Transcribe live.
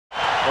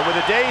But with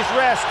a day's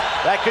rest,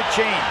 that could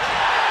change.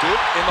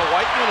 Duke in the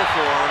white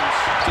uniforms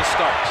to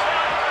start.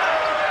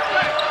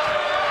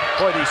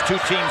 Boy, these two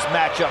teams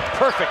match up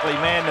perfectly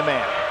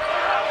man-to-man.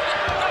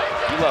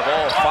 You love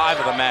all 5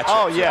 of the matchups.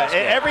 Oh, yeah.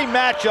 Every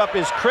matchup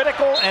is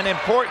critical and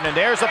important. And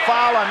there's a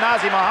foul on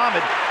Nazr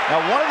Mohammed. Now,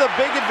 one of the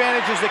big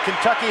advantages that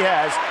Kentucky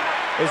has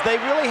is they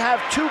really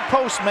have 2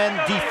 postmen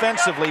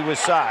defensively with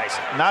size.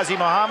 Nazr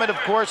Mohammed, of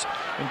course,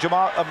 and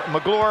Jamal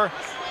McGlure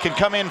can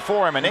come in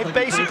for him. And they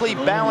basically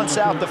balance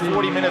out the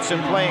 40 minutes in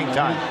playing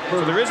time.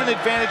 So there is an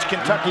advantage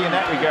Kentucky in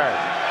that regard.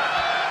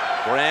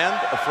 Brand,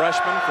 a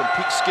freshman from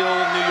Peekskill,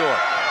 New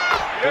York.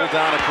 Pulled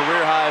down a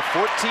career-high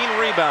 14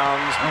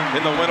 rebounds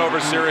in the win over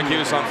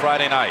Syracuse on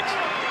Friday night.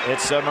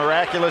 It's a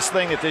miraculous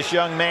thing that this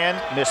young man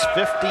missed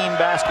 15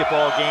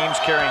 basketball games,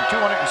 carrying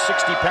 260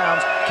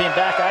 pounds, came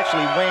back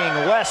actually weighing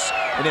less,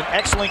 in an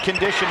excellent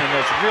condition, and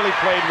has really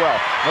played well.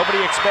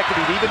 Nobody expected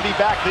he'd even be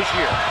back this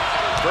year.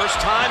 First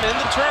time in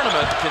the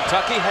tournament,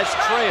 Kentucky has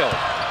trailed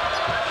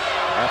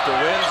after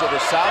wins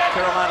over South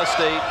Carolina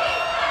State,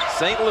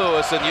 St.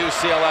 Louis, and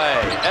UCLA.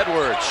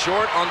 Edwards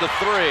short on the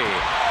 3.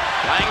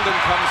 Langdon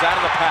comes out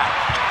of the pack.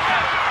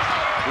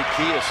 Be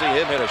key to see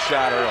him hit a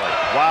shot early.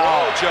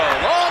 Wow. Wojo,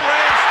 long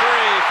range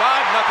 3,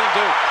 5-0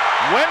 Duke.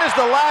 When is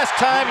the last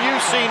time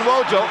you've seen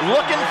Wojo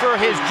looking for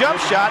his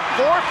jump shot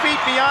 4 feet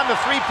beyond the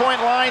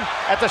 3-point line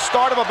at the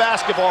start of a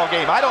basketball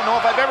game? I don't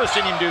know if I've ever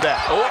seen him do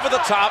that. Over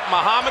the top,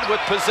 Mohammed with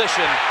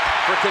position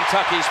for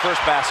Kentucky's first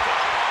basket.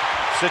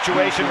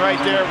 Situation right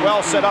there,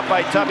 well set up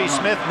by Tubby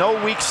Smith. No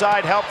weak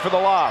side help for the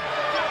lob.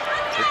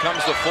 Here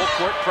comes the full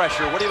court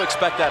pressure. What do you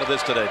expect out of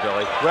this today,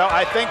 Billy? Well,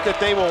 I think that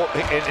they will,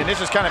 and this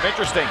is kind of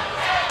interesting.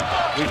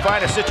 We find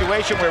a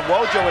situation where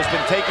Wojo has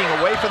been taking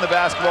away from the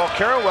basketball.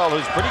 Carrawell,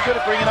 who's pretty good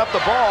at bringing up the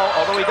ball,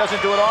 although he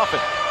doesn't do it often.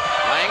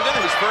 Langdon,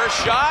 his first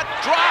shot,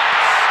 drops.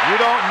 You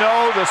don't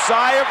know the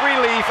sigh of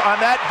relief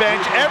on that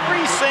bench.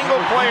 Every single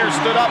player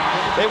stood up.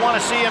 They want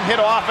to see him hit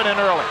often and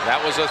early.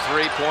 That was a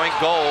 3-point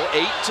goal,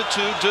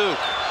 8-2 Duke.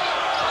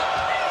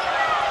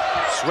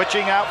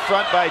 Switching out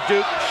front by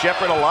Duke.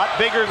 Shepherd a lot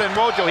bigger than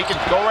Wojo. He can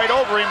go right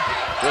over him.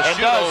 Just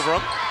shoot over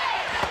him.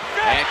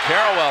 And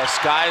Carrawell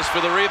skies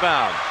for the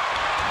rebound.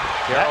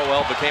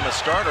 Carrawell became a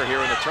starter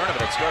here in the tournament.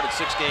 Had started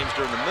 6 games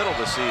during the middle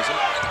of the season.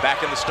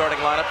 Back in the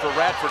starting lineup for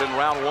Radford in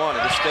round 1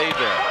 and has stayed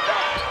there.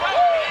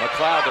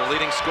 McLeod, their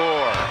leading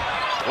scorer.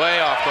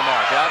 Way off the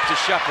mark. Out to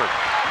Shepherd.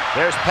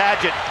 There's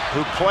Padgett,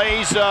 who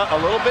plays a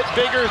little bit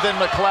bigger than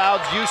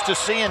McLeod's used to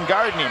seeing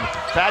guarding him.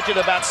 Padgett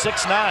about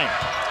 6'9".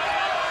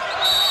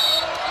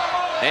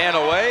 And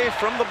away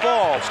from the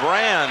ball,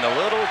 Brand a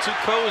little too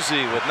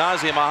cozy with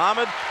Nazr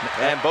Mohammed,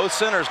 and both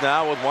centers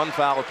now with 1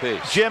 foul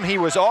apiece. Jim, he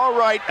was all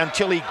right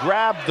until he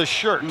grabbed the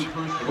shirt,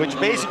 which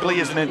basically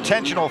is an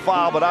intentional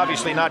foul, but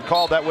obviously not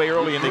called that way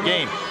early in the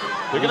game.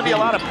 There's going to be a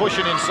lot of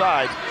pushing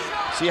inside.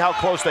 See how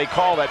close they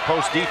call that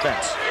post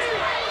defense.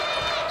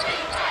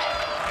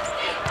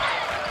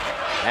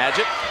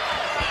 Padgett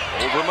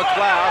over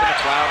McLeod, and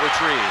McLeod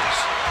retrieves.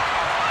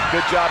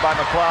 Good job by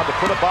McLeod to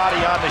put a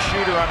body on the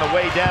shooter on the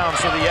way down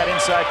so that he had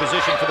inside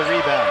position for the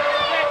rebound.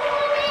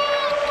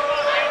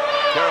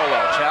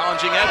 Carrawell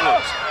challenging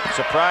Edwards.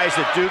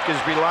 Surprised that Duke is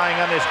relying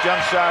on this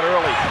jump shot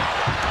early.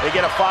 They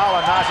get a foul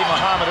on Nazr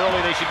Mohammed early.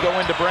 They should go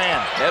into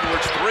Brand.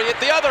 Edwards 3 at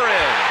the other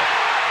end.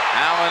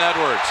 Allen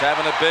Edwards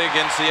having a big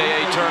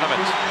NCAA tournament.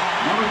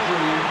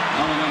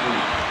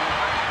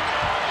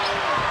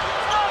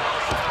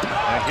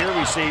 Now here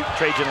we see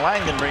Trajan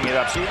Langdon bring it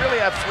up. So you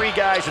really have 3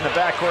 guys in the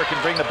backcourt can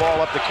bring the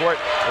ball up the court.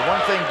 The one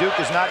thing Duke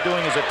is not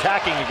doing is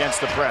attacking against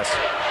the press.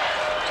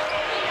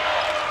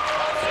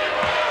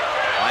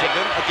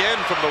 Langdon again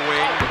from the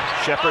wing.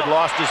 Shepherd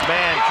lost his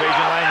man.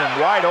 Trajan Langdon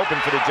wide open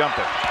for the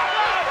jumper.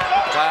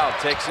 McLeod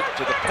takes it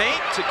to the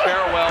paint to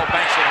Carrawell,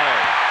 banks it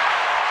home.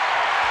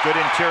 Good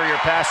interior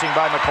passing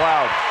by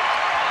McLeod.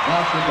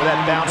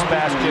 That bounce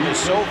pass, Jim, is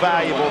so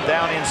valuable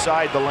down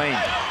inside the lane.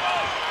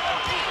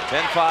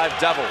 10-5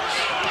 Devils.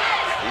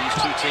 These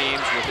 2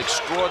 teams with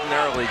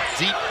extraordinarily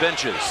deep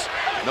benches.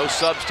 No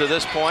subs to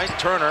this point.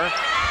 Turner,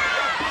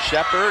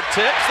 Shepherd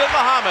tips, and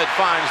Mohammed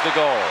finds the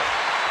goal.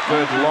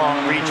 Good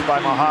long reach by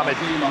Mohammed.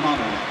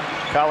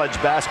 College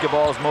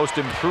basketball's most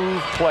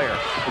improved player.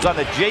 Was on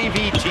the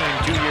JV team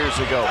 2 years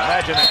ago.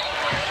 Imagine it.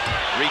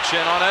 Reach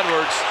in on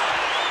Edwards.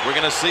 We're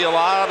going to see a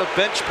lot of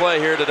bench play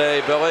here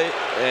today, Billy.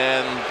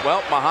 And,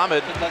 well,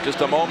 Mohammed,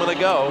 just a moment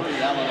ago.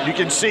 You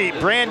can see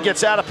Brand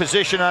gets out of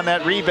position on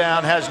that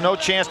rebound, has no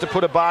chance to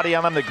put a body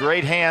on him. The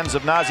great hands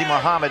of Nazr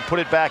Mohammed put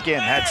it back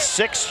in. Had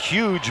 6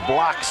 huge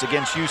blocks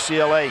against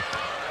UCLA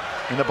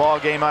in the ball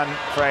game on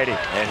Friday.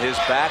 And his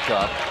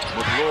backup,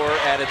 McGlure,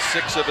 added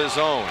 6 of his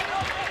own.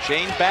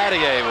 Shane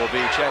Battier will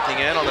be checking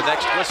in on the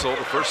next whistle,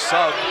 the first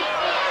sub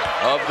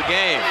of the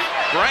game.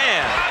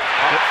 Brand.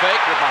 Pump fake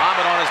with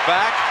Mohammed on his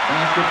back.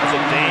 It's a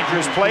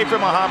dangerous play for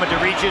Mohammed to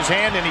reach his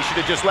hand, and he should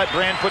have just let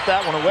Brand put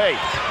that one away.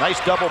 Nice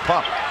double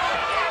pump.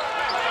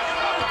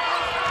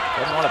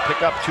 Doesn't want to pick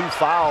up 2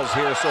 fouls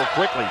here so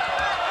quickly.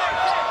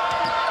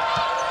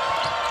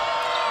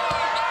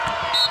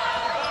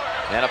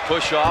 And a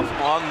push off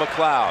on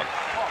McLeod.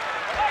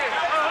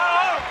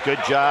 Good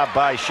job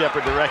by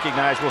Shepard to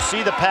recognize. We'll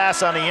see the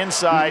pass on the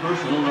inside.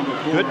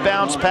 Good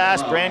bounce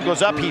pass. Brand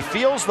goes up. He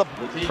feels the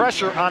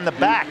pressure on the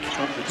back,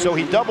 so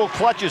he double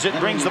clutches it,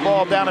 brings the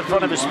ball down in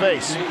front of his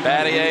face.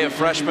 Battier, a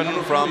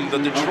freshman from the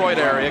Detroit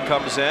area,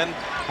 comes in.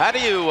 How do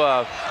you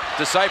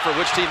decipher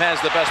which team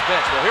has the best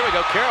bench? Well, here we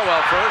go.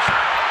 Carrawell first.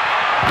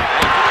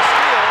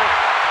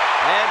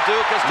 And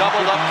Duke has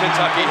doubled up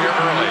Kentucky here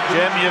early.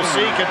 Jim, you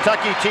see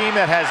Kentucky team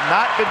that has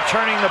not been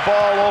turning the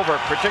ball over,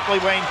 particularly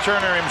Wayne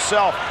Turner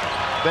himself.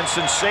 Been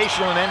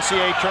sensational in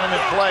NCAA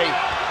tournament play,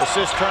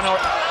 assist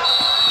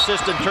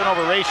and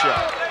turnover ratio.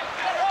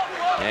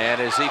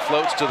 And as he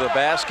floats to the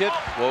basket,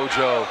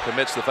 Wojo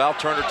commits the foul.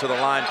 Turner to the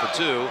line for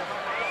two.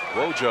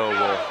 Wojo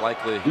will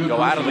likely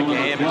go out of the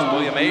game. It's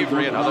William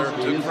Avery, another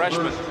Duke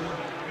freshman,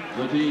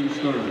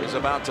 is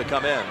about to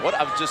come in. What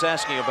I was just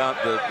asking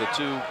about the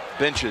two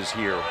benches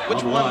here.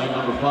 Which one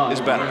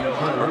is better,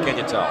 or can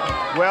you tell?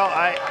 Well,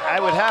 I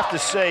would have to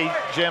say,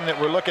 Jim, that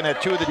we're looking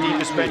at two of the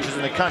deepest benches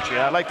in the country.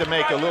 I'd like to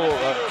make a little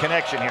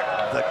connection here.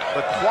 The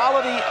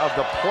quality of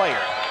the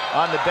player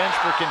on the bench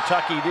for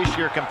Kentucky this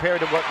year compared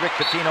to what Rick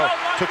Pitino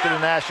took to the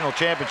national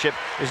championship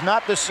is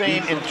not the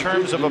same in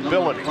terms of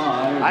ability.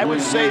 I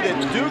would say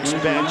that Duke's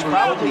bench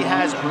probably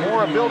has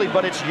more ability,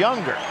 but it's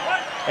younger.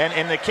 And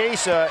in the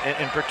case,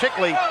 and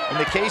particularly in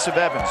the case of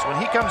Evans, when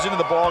he comes into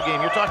the ball game,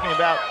 you're talking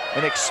about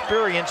an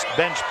experienced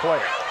bench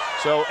player.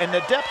 So, and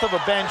the depth of a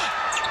bench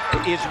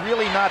is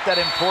really not that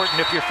important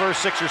if your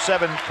first 6 or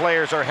 7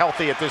 players are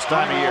healthy at this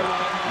time of year.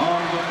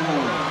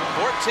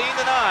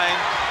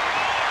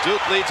 14-9,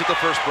 Duke leads at the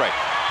first break.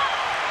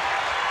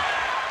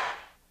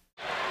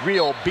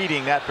 Real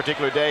beating that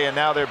particular day, and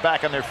now they're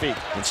back on their feet.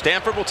 And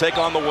Stanford will take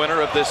on the winner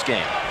of this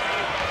game.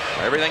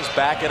 Everything's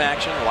back in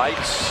action,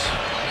 lights,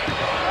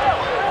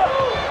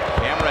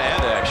 camera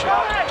and action.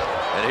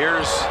 And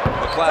here's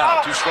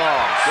McLeod, too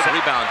strong. Good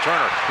rebound,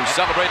 Turner, who's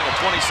celebrating a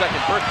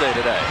 22nd birthday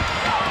today.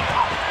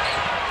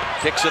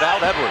 Kicks it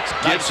out, Edwards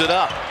gives it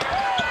up.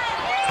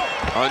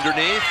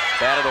 Underneath,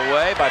 batted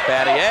away by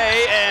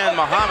Battier, and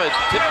Muhammad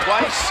tipped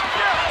twice.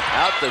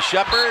 Out to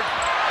Shepard.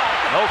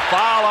 No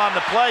foul on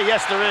the play.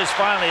 Yes, there is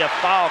finally a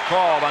foul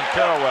called on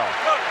Carrawell.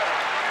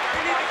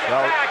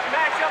 Well,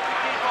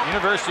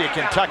 University of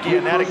Kentucky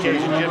on that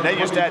occasion, Jim, they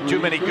just had too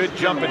many good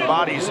jumping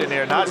bodies in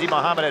there. Nazi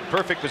Muhammad had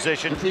perfect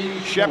position.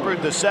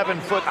 Shepard, the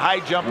 7-foot high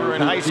jumper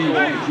in high school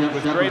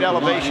with great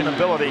elevation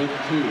ability.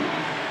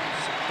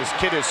 This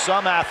kid is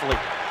some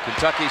athlete.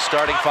 Kentucky's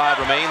starting 5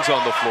 remains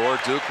on the floor.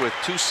 Duke with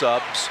 2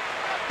 subs.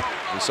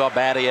 We saw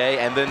Battier,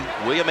 and then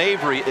William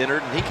Avery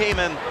entered, and he came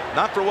in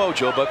not for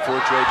Wojo, but for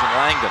Trajan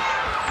Langdon.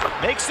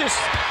 Makes this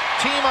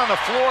team on the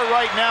floor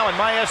right now, in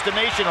my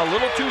estimation, a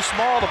little too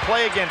small to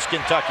play against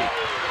Kentucky.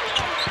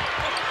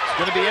 It's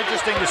going to be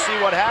interesting to see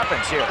what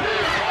happens here.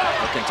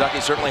 Well,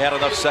 Kentucky certainly had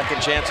enough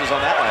second chances on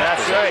that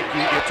last possession. That's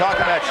right. You're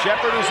talking about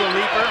Shepard, who's a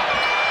leaper.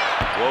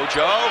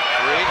 Wojo,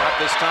 3, not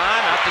this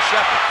time, out to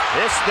Shepard.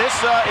 This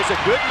is a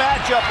good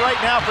matchup right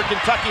now for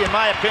Kentucky, in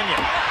my opinion.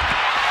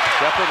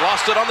 Shepard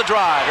lost it on the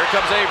drive. Here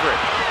comes Avery.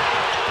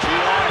 2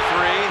 on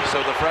 3,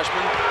 so the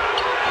freshman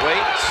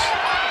waits.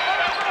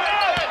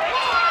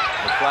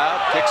 McLeod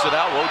kicks it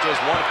out. Wojo's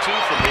 1 of 2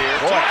 from here.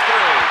 2 of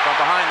 3 from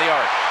behind the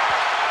arc.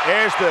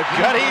 There's the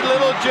gutty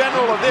little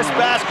general of this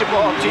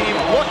basketball team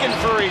looking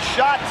for his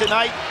shot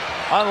tonight,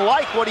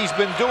 unlike what he's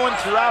been doing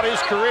throughout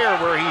his career,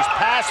 where he's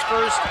pass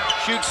first,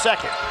 shoot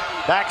second.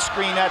 Back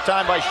screen that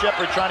time by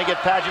Shepard, trying to get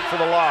Padgett for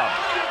the lob.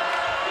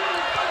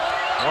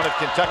 One of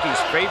Kentucky's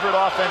favorite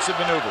offensive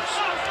maneuvers.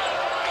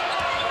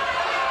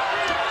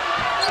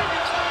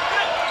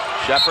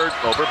 Shepard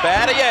over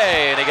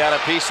Battier, and he got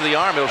a piece of the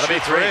arm. He'll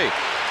shoot 3.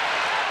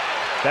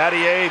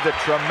 Battier, the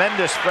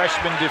tremendous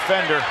freshman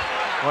defender.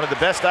 One of the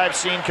best I've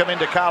seen come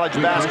into college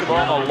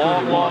basketball in a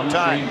long, long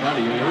time.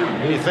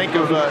 When you think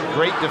of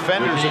great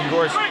defenders, of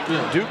course,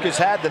 Duke has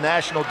had the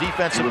National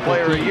Defensive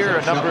Player of the Year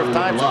a number of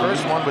times. The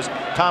first one was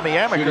Tommy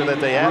Amaker that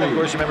they had. Of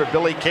course, you remember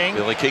Billy King.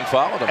 Billy King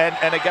followed him.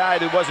 And a guy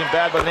who wasn't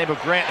bad by the name of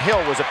Grant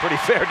Hill was a pretty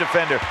fair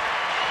defender.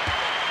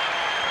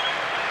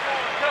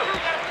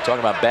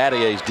 Talking about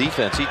Battier's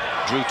defense, he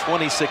drew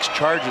 26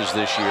 charges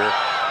this year.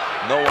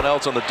 No one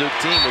else on the Duke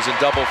team was in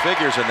double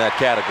figures in that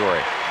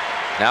category.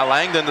 Now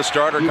Langdon, the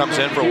starter, comes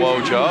in for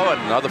Wojo,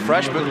 and another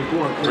freshman,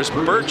 Chris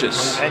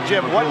Burgess. And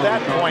Jim, what that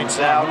points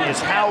out is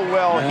how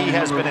well he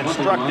has been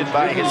instructed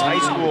by his high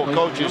school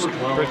coaches,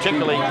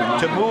 particularly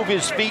to move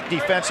his feet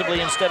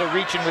defensively instead of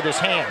reaching with his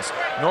hands.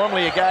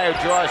 Normally a guy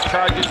who draws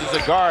charges is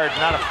a guard,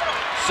 not a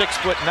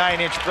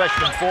 6'9"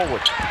 freshman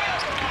forward.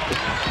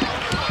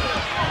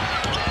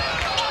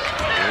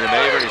 William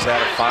Avery's had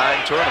a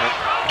fine tournament.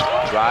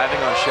 Driving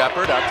on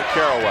Shepard, out to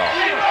Carrawell.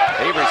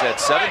 Avery's had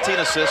 17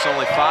 assists,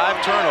 only 5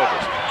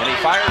 turnovers, and he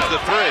fires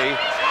the 3.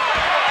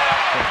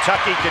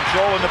 Kentucky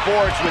controlling the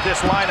boards with this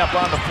lineup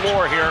on the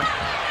floor here.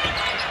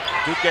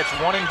 Duke gets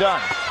 1 and done.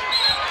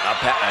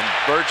 And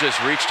Burgess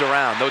reached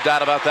around, no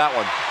doubt about that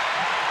one.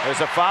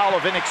 There's a foul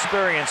of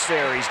inexperience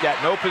there. He's got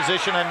no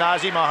position on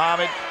Nazi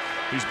Muhammad.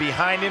 He's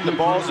behind him. The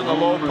ball's in the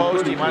low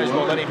post. He might as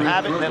well let him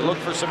have it and then look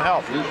for some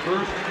help.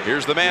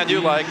 Here's the man you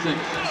like,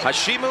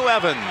 Hashimu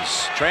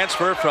Evans,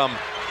 transfer from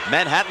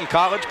Manhattan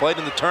College, played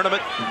in the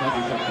tournament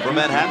for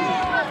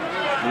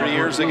Manhattan 3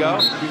 years ago.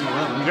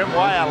 Jim,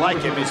 why I like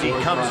him is he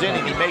comes in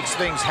and he makes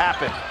things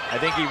happen. I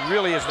think he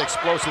really is an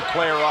explosive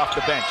player off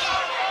the bench.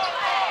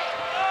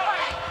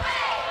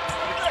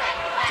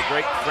 The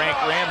great Frank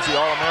Ramsey,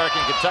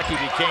 All-American Kentucky,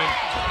 became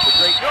the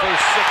great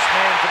first sixth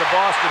man for the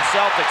Boston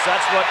Celtics.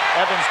 That's what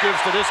Evans gives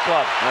to this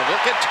club. Now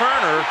look at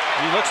Turner.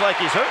 He looks like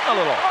he's hurting a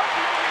little.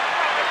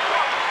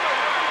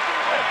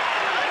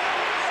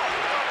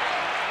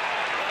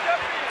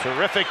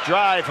 Terrific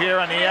drive here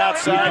on the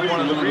outside. One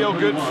of the real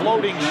good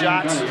floating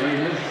shots.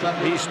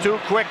 He's too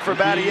quick for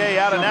Battier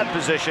out in that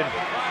position.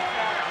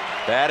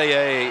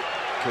 Battier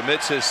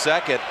commits his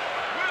second,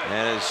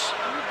 and as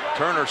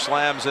Turner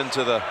slams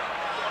into the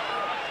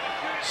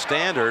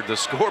standard, the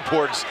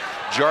scoreboard's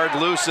jarred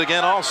loose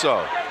again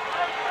also.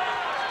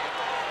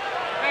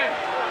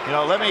 You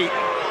know, let me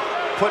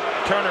put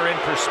Turner in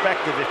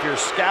perspective if you're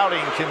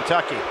scouting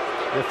Kentucky.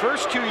 The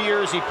first 2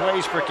 years he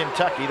plays for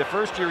Kentucky, the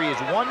first year he is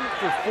 1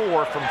 for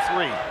 4 from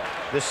 3.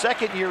 The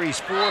second year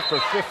he's 4 for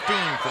 15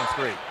 from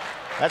 3.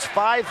 That's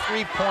 5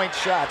 3-point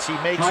shots he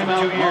makes in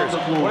 2 years.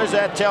 What does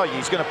that tell you?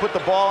 He's going to put the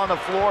ball on the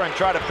floor and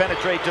try to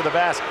penetrate to the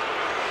basket.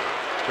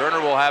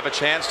 Turner will have a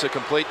chance to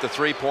complete the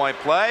three-point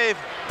play.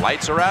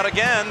 Lights are out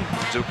again.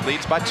 Duke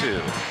leads by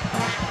 2.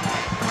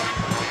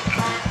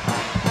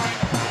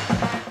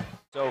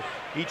 So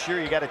each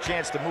year you got a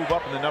chance to move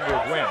up in the number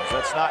of wins.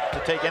 That's not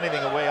to take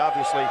anything away,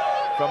 obviously,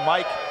 from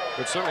Mike,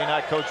 but certainly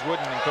not Coach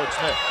Wooden and Coach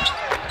Smith.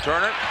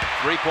 Turner,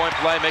 three-point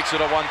play, makes it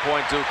a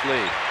 1-point Duke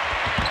lead.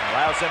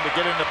 Allows them to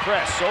get in the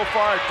press. So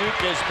far, Duke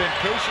has been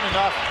patient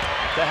enough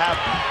to have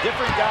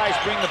different guys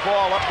bring the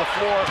ball up the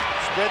floor,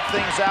 spread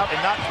things out,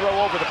 and not throw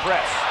over the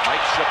press.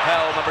 Mike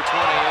Chappelle, number 20,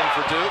 in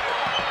for Duke.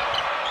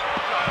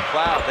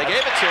 Cloud, they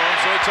gave it to him,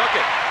 so he took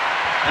it.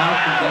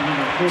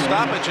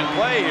 Stoppage in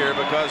play here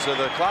because of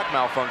the clock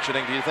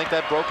malfunctioning. Do you think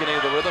that broke any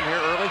of the rhythm here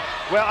early?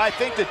 Well, I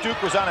think that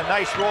Duke was on a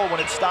nice roll when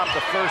it stopped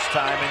the first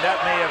time, and that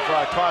may have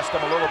cost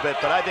them a little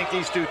bit. But I think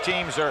these two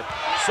teams are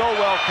so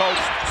well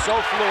coached, so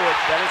fluid,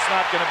 that it's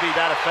not going to be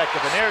that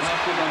effective. And there's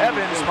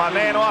Evans, my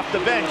man off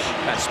the bench.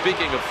 And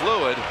speaking of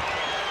fluid,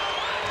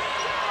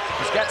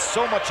 he's got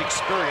so much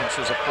experience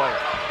as a player.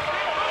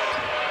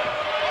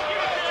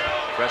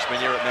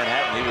 Freshman year at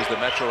Manhattan, he was the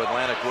Metro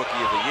Atlantic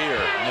Rookie of the Year.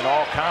 And then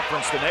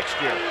all-conference the next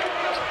year.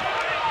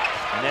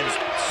 And then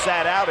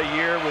sat out a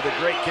year with a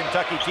great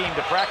Kentucky team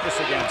to practice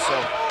against. So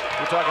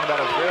we're talking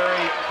about a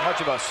very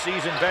much of a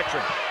seasoned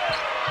veteran.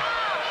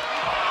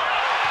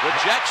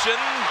 Rejection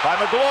by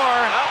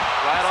McGlure.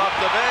 Right off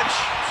the bench.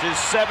 It's his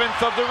 7th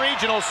of the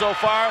regional so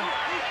far.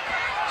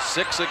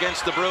 6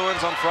 against the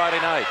Bruins on Friday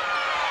night.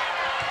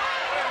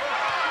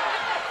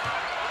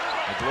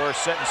 McGlure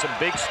setting some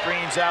big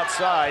screens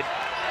outside.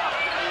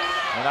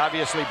 And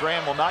obviously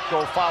Brand will not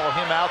go follow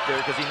him out there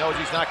because he knows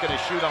he's not going to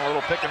shoot on a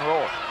little pick and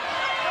roll.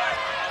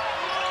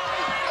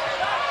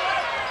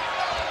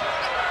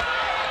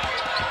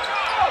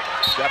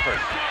 Shepard.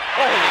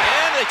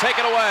 And they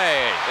take it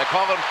away. They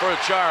call him for a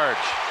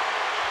charge.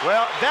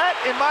 Well, that,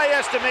 in my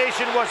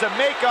estimation, was a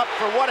makeup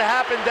for what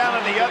happened down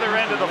on the other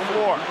end of the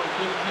floor.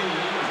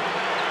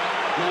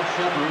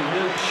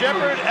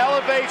 Shepard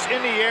elevates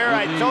in the air.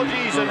 I told you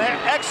he's an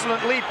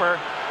excellent leaper.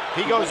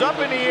 He goes up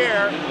in the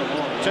air.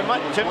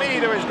 To me,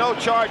 there is no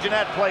charge in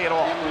that play at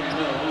all.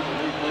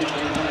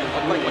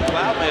 Looked like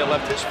McLeod may have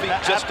left his feet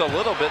just a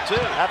little bit, too.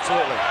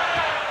 Absolutely.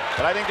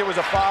 But I think there was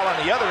a foul on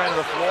the other end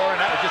of the floor, and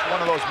that was just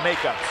one of those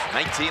makeups.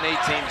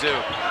 19-18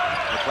 Duke.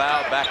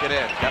 McLeod back it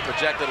in. Got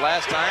rejected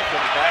last time.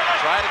 Comes back and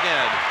try it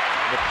again.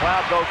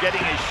 McLeod, though, getting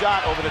his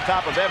shot over the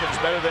top of Evans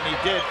better than he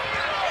did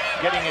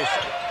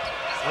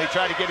when he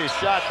tried to get his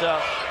shot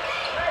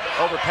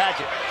over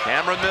Paget.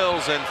 Cameron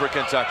Mills in for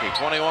Kentucky,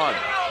 21.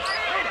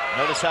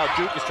 Notice how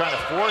Duke is trying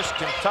to force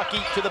Kentucky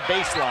to the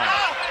baseline.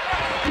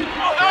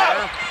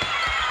 Turner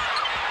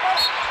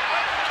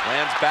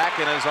lands back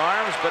in his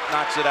arms, but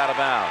knocks it out of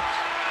bounds.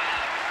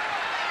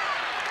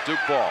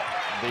 Duke ball.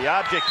 The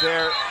object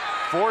there,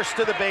 force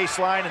to the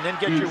baseline and then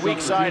get your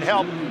weak side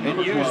help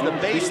and use the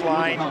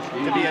baseline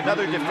to be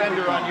another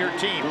defender on your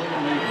team.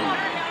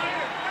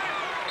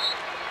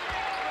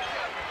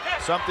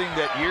 Something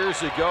that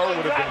years ago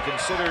would have been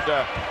considered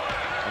a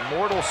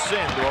mortal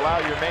sin to allow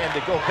your man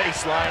to go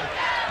baseline.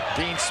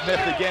 Dean Smith,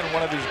 again,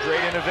 one of his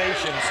great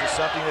innovations, is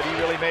something that he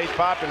really made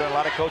popular. A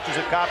lot of coaches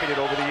have copied it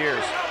over the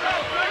years.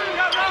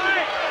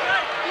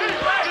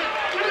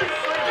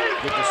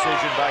 Good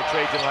decision by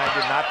Trajan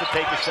Langdon not to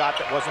take a shot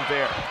that wasn't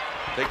there.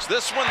 Takes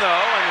this one,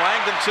 though, and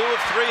Langdon 2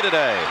 of 3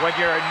 today. When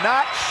you're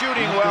not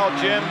shooting well,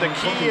 Jim, the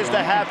key is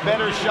to have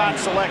better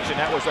shot selection.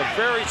 That was a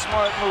very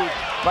smart move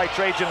by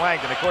Trajan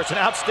Langdon. Of course, an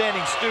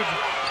outstanding student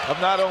of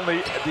not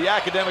only the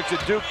academics at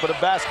Duke, but of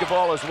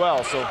basketball as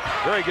well. So,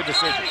 very good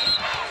decision.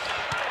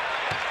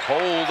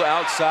 Hold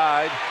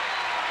outside,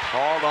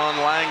 called on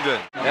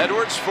Langdon.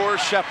 Edwards for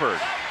Shepard.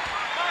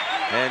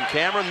 And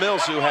Cameron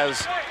Mills, who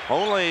has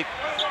only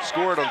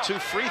scored on 2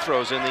 free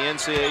throws in the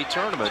NCAA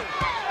tournament.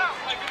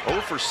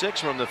 0 for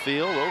 6 from the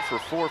field, 0 for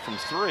 4 from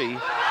 3.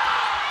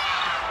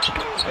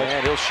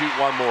 And he'll shoot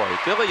one more.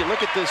 Billy, you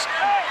look at this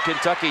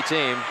Kentucky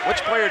team.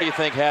 Which player do you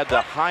think had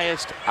the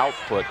highest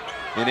output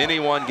in any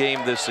one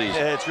game this season?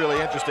 Yeah, it's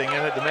really interesting.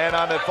 And the man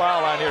on the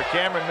foul line here,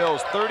 Cameron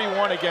Mills,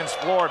 31 against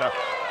Florida.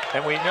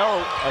 And we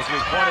know, as we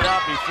pointed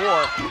out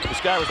before, this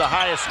guy was the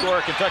highest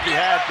scorer Kentucky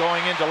had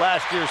going into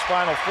last year's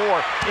Final Four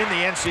in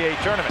the NCAA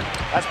tournament.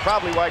 That's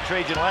probably why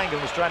Trajan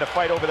Langdon was trying to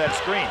fight over that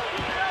screen.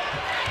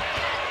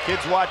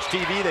 Kids watch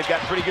TV, they've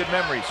got pretty good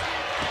memories.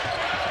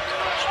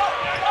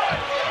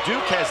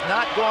 Duke has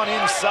not gone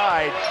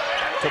inside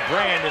to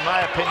Brand, in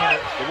my opinion,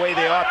 the way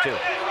they ought to.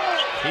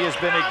 He has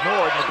been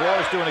ignored.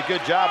 McGlory's doing a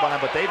good job on him,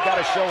 but they've got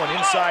to show an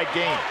inside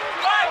game.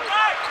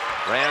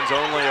 Rand's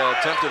only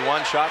attempted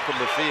 1 shot from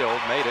the field,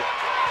 made it.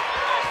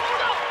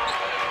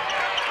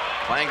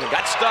 Langdon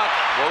got stuck.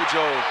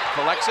 Wojo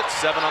collects it,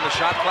 7 on the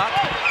shot clock.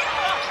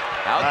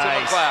 Out to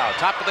McLeod,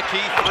 top of the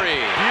key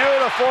 3.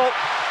 Beautiful.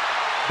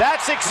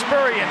 That's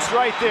experience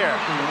right there.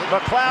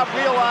 McLeod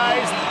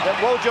realized that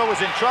Wojo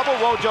was in trouble.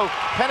 Wojo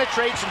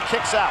penetrates and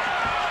kicks out.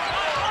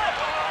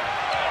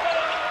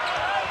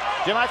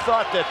 Jim, I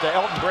thought that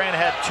Elton Brand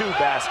had 2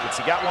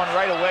 baskets. He got one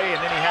right away, and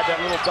then he had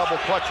that little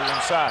double clutcher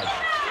inside.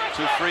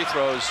 2 free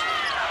throws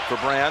for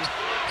Brand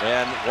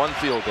and 1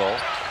 field goal.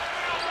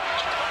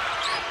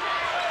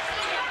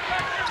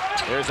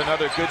 There's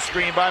another good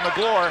screen by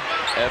McGlory.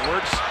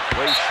 Edwards,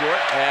 way short,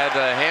 had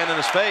a hand in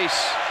his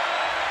face.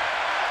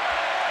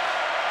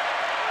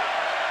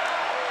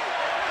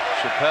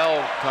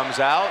 Chappelle comes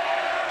out.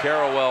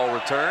 Carrawell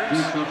returns.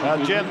 Now,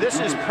 Jim, this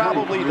is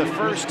probably the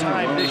first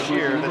time this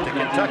year that the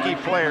Kentucky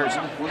players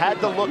had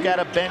to look at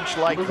a bench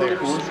like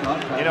theirs.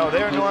 You know,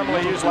 they're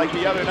normally used like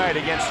the other night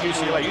against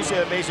UCLA.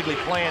 UCLA basically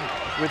playing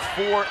with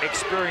 4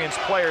 experienced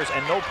players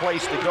and no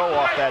place to go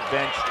off that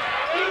bench.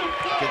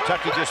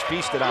 Kentucky just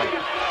feasted on it.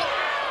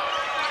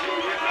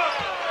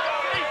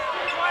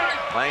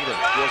 Langdon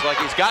feels like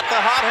he's got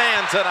the hot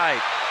hand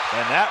tonight.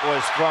 And that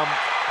was from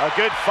a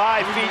good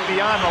 5 feet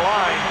beyond the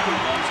line.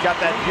 He's got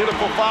that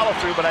beautiful follow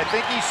through, but I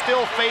think he's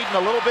still fading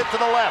a little bit to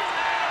the left.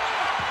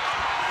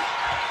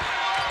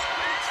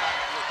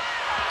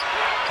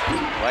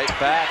 Right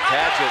back,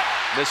 Padgett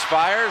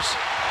misfires.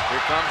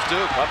 Here comes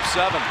Duke, up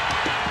 7.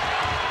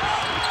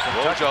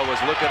 Wojo was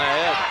looking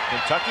ahead.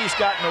 Kentucky's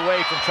gotten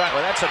away from trying.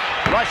 Well, that's a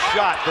rush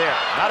shot there.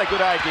 Not a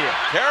good idea.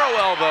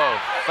 Carrawell, though,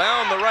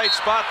 found the right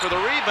spot for the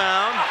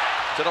rebound.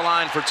 To the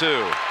line for 2.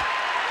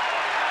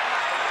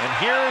 And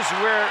here's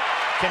where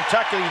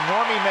Kentucky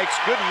normally makes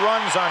good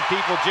runs on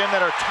people, Jim, that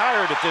are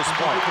tired at this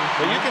point.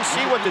 But you can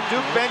see what the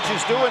Duke bench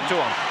is doing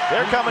to them.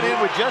 They're coming in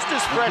with just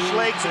as fresh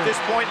legs at this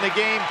point in the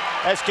game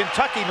as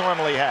Kentucky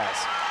normally has.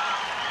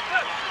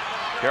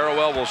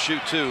 Carrawell will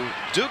shoot 2.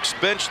 Duke's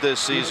bench this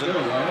season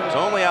is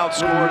only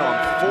outscored on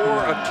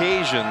 4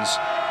 occasions.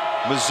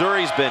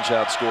 Missouri's bench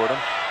outscored them.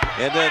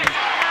 And then,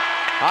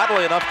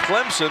 oddly enough,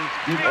 Clemson,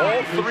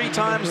 all 3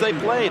 times they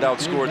played,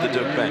 outscored the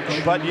Duke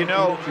bench. But, you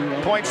know,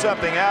 point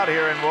something out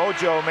here, and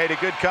Wojo made a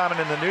good comment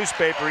in the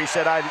newspaper. He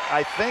said,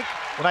 I think,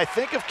 when I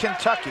think of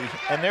Kentucky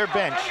and their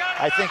bench,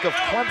 I think of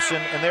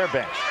Clemson and their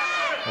bench.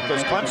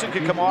 Because Clemson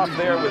could come off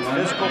there with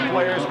physical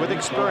players, with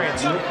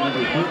experience,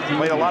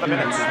 played a lot of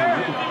minutes.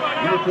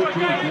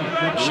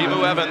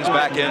 Shimu Evans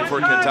back in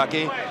for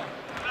Kentucky.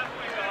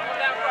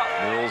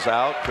 Mills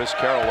out. Chris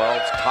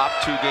Carrawell's top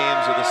 2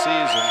 games of the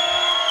season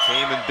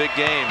came in big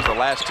games, the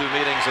last 2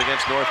 meetings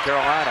against North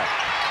Carolina.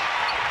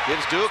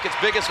 Gives Duke its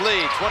biggest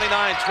lead,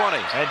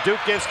 29-20. And Duke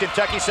gives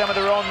Kentucky some of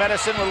their own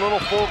medicine with a little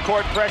full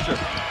court pressure.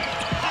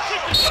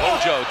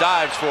 Wojo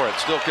dives for it,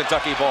 still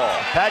Kentucky ball.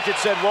 Padgett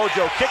said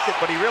Wojo kicked it,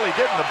 but he really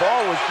didn't. The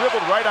ball was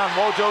dribbled right on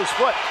Wojo's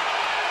foot.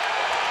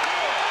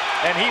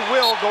 And he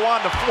will go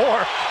on the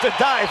floor to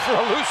dive for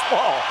a loose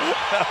ball.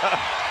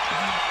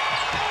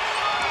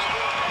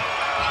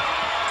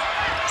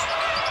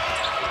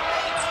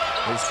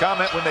 His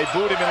comment when they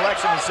booed him in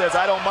Lexington, he says,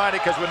 I don't mind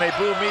it because when they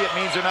boo me, it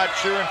means they're not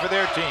cheering for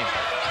their team.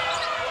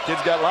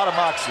 Kid's got a lot of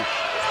moxie.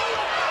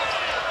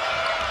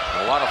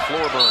 A lot of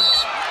floor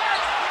burns.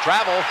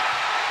 Travel.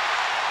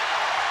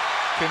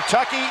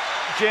 Kentucky,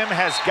 Jim,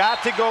 has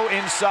got to go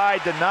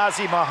inside to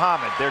Nazr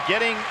Mohammed. They're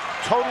getting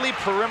totally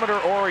perimeter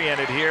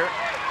oriented here.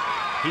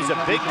 He's a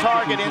big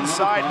target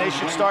inside, and they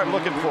should start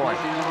looking for him.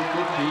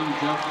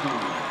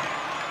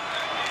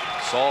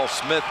 Saul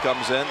Smith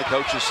comes in, the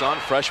coach's son,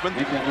 freshman.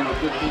 Came around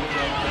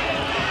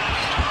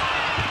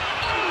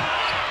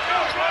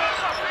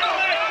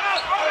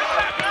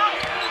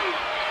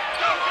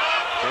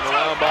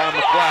by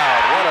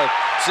McLeod. What a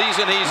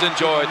season he's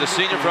enjoyed. The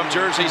senior from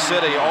Jersey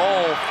City,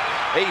 all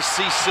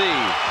ACC.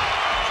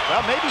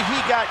 Well, maybe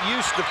he got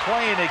used to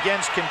playing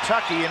against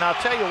Kentucky, and I'll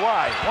tell you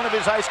why. One of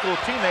his high school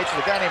teammates was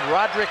a guy named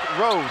Roderick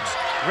Rhodes.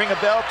 Ring a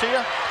bell to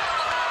you?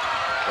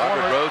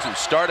 Roderick Rhodes, who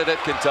started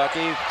at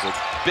Kentucky with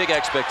big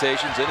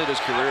expectations, ended his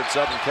career at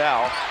Southern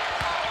Cal,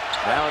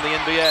 now in the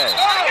NBA.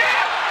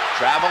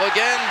 Travel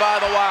again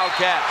by the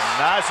Wildcats.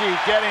 Nazr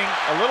getting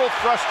a little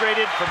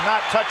frustrated from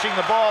not touching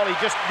the ball. He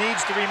just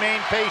needs to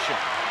remain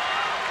patient.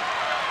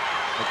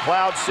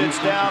 McLeod sits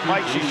down.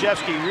 Mike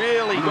Krzyzewski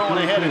really going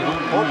ahead and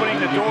opening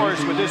the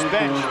doors with this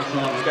bench.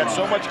 He's got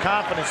so much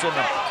confidence in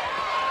them.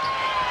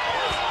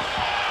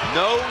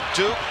 No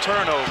Duke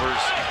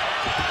turnovers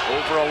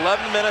over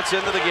 11 minutes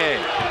into the game.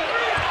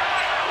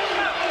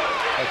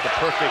 Like the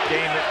perfect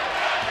game that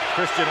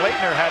Christian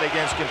Laettner had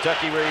against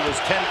Kentucky, where he was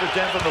 10 for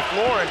 10 from the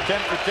floor and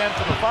 10 for 10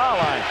 from the foul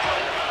line.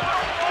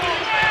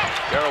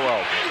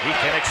 Garrowell. He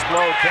can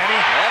explode, can he?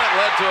 And it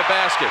led to a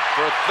basket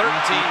for a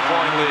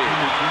 13-point lead.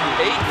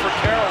 8 for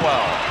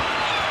Garrowell.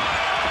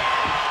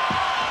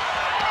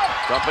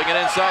 Dumping it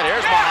inside.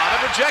 Here's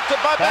Muhammad, rejected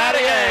by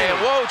Battier.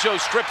 Wojo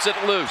strips it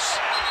loose.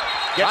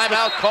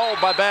 Timeout called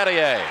by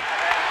Battier.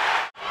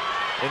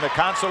 In the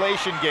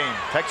consolation game,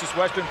 Texas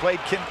Western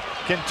played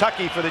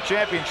Kentucky for the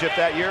championship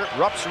that year.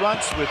 Rupp's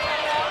Runts with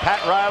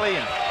Pat Riley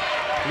and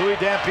Louis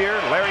Dampier,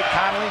 Larry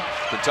Connolly.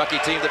 Kentucky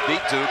team that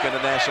beat Duke in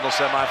the national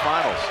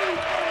semifinals.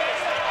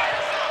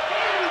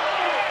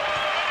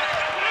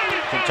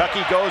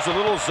 Kentucky goes a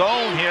little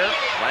zone here.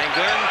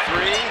 Langdon,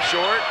 3,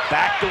 short.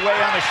 Backed away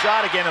on the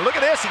shot again, and look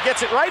at this, he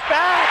gets it right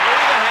back.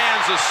 Through the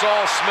hands of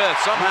Saul Smith.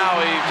 Somehow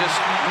he just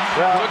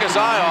took his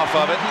eye off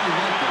of it.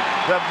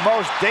 The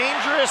most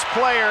dangerous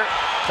player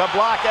to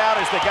block out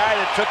is the guy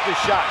that took the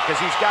shot, because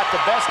he's got the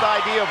best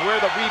idea of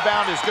where the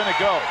rebound is going to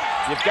go.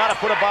 You've got to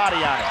put a body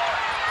on it.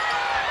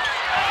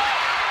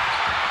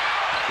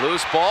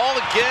 Loose ball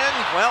again.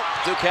 Well,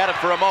 Duke had it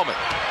for a moment.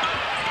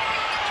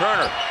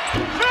 Turner.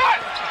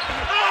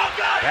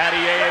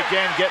 Battier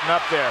again getting up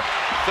there.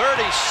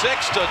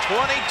 36-20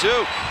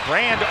 Duke.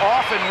 Brand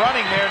off and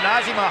running there.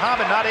 Nazr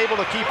Mohammed not able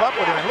to keep up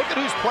with him. And look at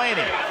who's playing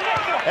him.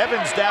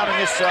 Evans down in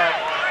this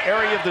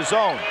area of the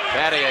zone.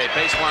 Battier,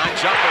 baseline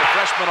jumper,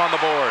 freshman on the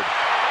board.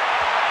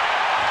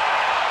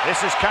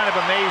 This is kind of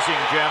amazing,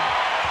 Jim.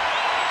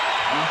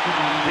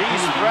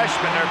 These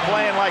freshmen are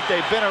playing like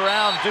they've been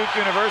around Duke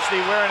University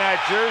wearing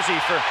that jersey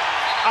for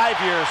 5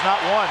 years,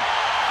 not one.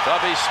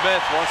 Tubby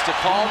Smith wants to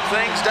calm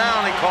things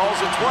down. He calls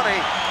it 20.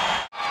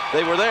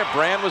 They were there.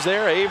 Brand was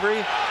there. Avery.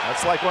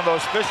 That's like one of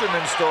those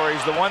fisherman stories.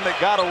 The one that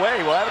got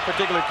away. Well, in a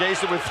particular case,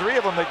 there were 3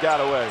 of them that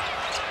got away.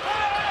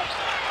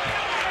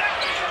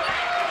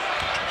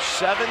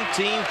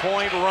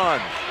 17-point run.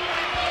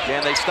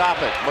 Can they stop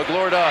it?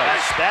 McLeod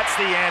does. That's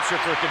the answer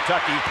for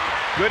Kentucky.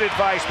 Good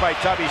advice by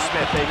Tubby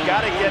Smith. They've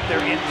got to get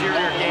their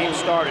interior game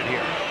started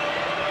here.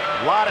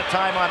 A lot of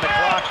time on the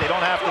clock. They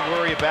don't have to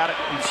worry about it.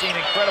 We've seen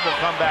incredible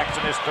comebacks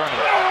in this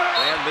tournament.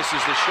 Brand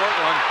misses the short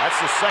one. That's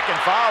the second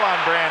foul on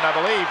Brand, I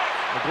believe.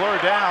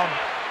 McLeod down.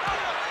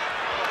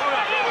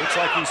 Looks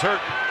like he's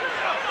hurt.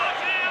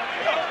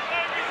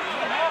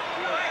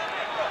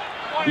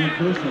 Did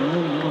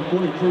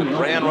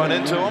Brand run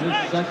into him?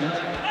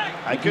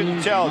 I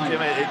couldn't tell, Jim.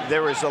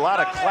 There was a lot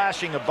of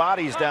clashing of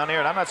bodies down there,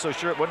 and I'm not so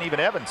sure it wasn't even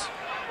Evans.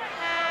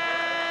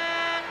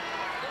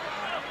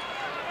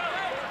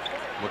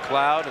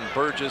 McLeod and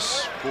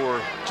Burgess for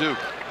Duke.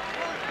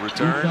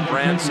 Return.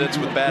 Brand sits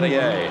with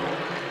Battier.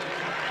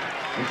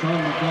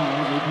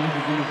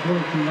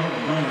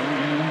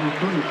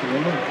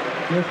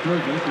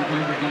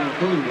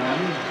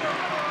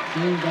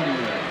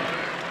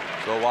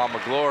 So while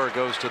McLeod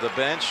goes to the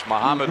bench,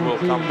 Muhammad will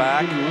come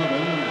back.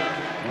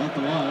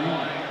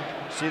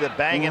 See the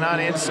banging on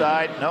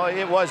inside. No,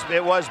 it was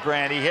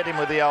Brand. He hit him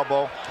with the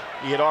elbow.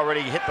 He had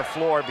already hit the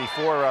floor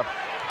before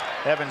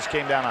Evans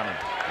came down on him.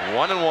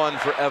 1-1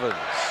 for Evans.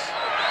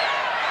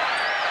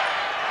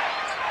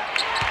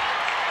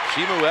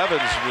 Shimu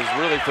Evans was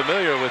really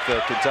familiar with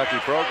the Kentucky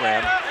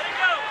program.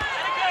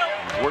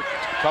 He's worked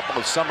a couple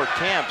of summer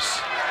camps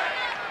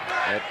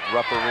at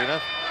Rupp Arena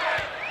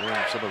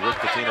during some of Rick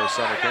Pitino's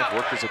summer camp.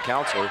 Worked as a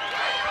counselor.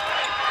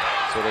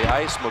 So they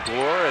ice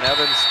McLeod, and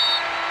Evans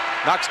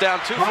knocks down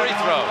 2 free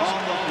throws.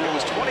 It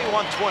was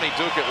 21-20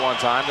 Duke at one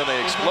time. Then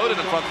they exploded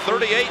in front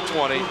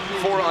 38-20.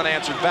 4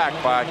 unanswered back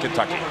by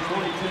Kentucky.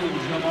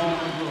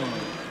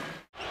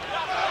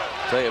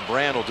 Tell you,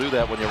 Brand will do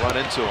that when you run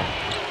into him.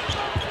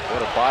 What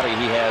a body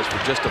he has for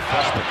just a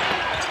freshman.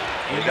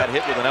 He got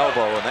hit with an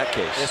elbow in that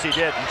case. Yes, he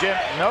did. And Jim,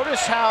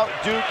 notice how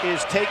Duke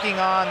is taking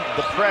on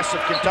the press of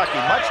Kentucky.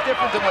 Much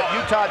different than what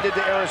Utah did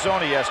to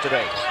Arizona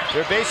yesterday.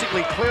 They're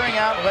basically clearing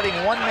out and letting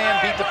one man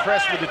beat the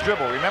press with the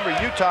dribble. Remember,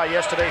 Utah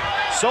yesterday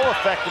so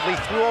effectively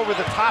threw over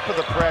the top of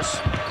the press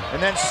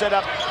and then set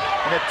up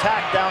an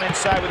attack down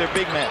inside with their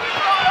big man.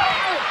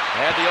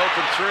 Had the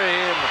open 3,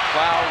 and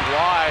McLeod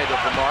wide of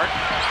the mark.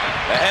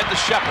 Ahead to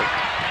Shepard.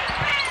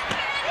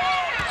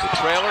 The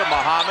trailer,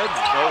 Muhammad,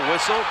 no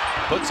whistle,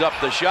 puts up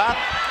the shot.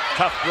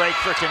 Tough break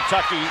for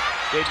Kentucky.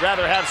 They'd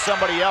rather have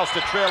somebody else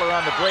to trailer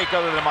on the break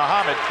other than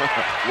Muhammad.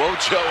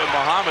 Wojo and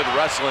Muhammad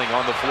wrestling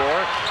on the floor.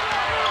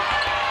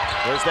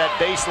 There's that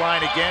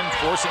baseline again,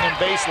 forcing him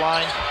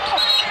baseline.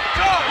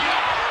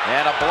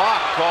 And a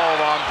block called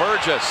on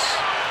Burgess.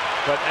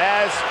 But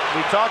as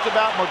we talked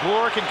about,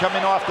 McLeod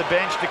coming off the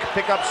bench to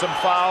pick up some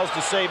fouls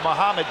to save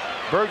Muhammad.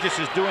 Burgess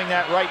is doing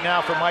that right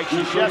now for Mike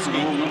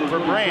Krzyzewski for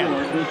Brand.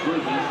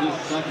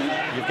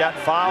 You've got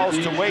fouls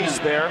to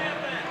waste there.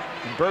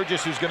 And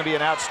Burgess, who's going to be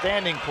an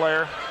outstanding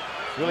player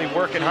really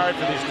working hard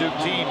for this Duke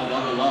team.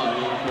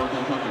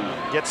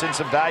 Gets in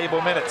some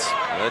valuable minutes.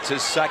 That's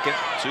his second.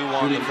 2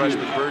 on the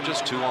freshman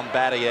Burgess, 2 on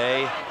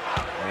Battier,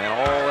 and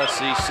all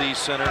SEC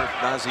center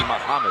Nazim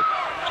Muhammad.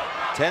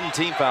 10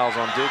 team fouls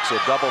on Duke, so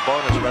double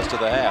bonus rest of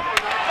the half.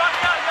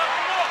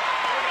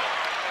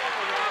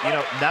 You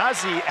know,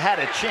 Nazi had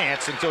a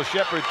chance until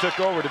Shepard took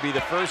over to be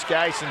the first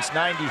guy since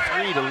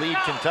 '93 to lead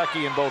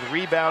Kentucky in both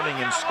rebounding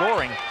and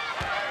scoring.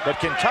 But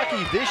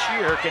Kentucky this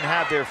year can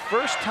have their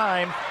first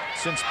time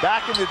since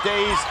back in the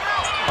days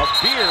of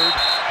Beard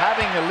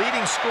having a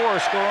leading scorer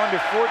score under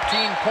 14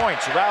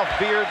 points. Ralph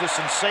Beard, the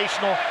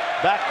sensational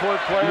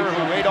backcourt player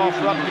who Adolph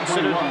Rupp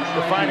considered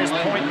the finest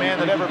point guard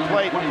that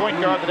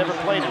ever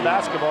played in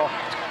basketball,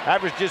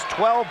 averaged just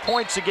 12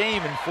 points a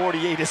game in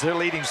 48 as their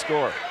leading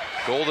scorer.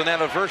 Golden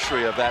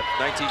anniversary of that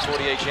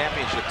 1948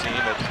 championship team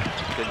at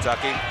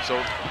Kentucky.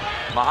 So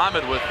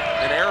Muhammad with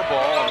an air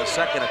ball on the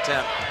second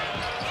attempt.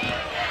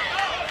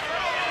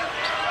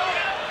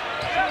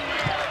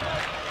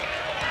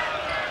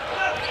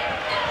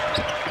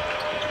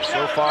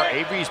 So far,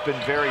 Avery's been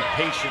very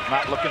patient,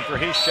 not looking for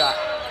his shot.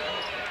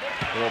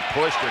 A little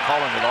push, they're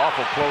calling it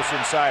awful close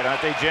inside,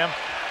 aren't they, Jim?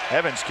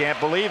 Evans can't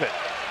believe it.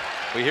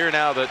 We hear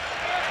now that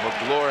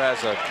McGlure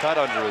has a cut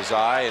under his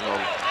eye and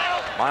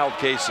a mild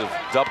case of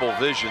double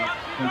vision.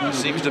 He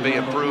seems to be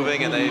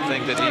improving, and they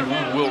think that he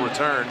will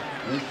return.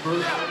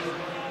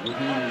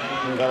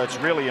 Well, it's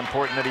really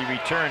important that he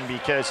return,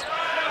 because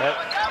that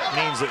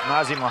means that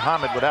Nazim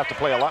Muhammad would have to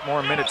play a lot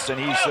more minutes than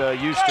he's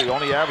used to.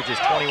 Only averages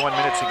 21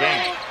 minutes a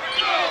game.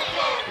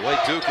 The way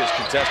Duke is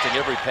contesting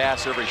every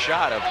pass, every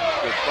shot, it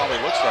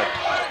probably looks like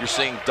you're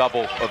seeing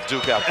double of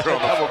Duke out there on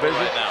the floor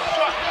right now.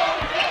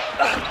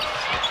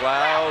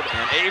 McLeod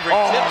and Avery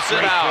tips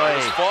it out.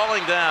 He's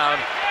falling down.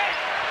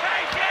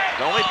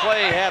 The only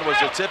play he had was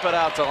to tip it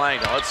out to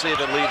Langdon. Let's see if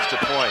it leads to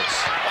points.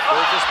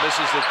 Burgess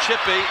misses the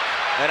chippy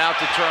and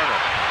out to Turner.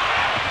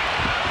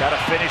 Got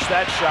to finish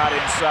that shot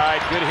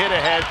inside. Good hit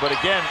ahead, but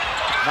again,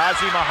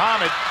 Nazim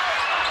Muhammad,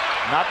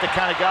 not the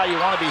kind of guy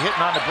you want to be hitting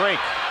on the break.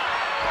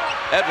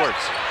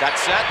 Edwards got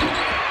set.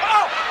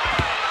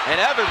 And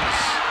Evans.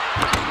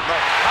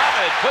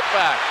 Muhammad put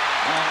back.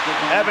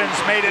 Evans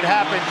made it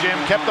happen, Jim.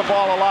 Kept the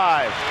ball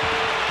alive.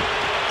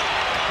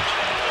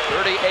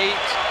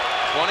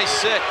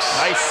 38-26.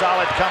 Nice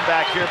solid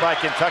comeback here by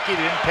Kentucky.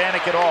 They didn't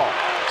panic at all.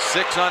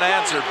 6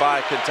 unanswered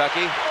by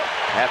Kentucky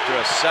after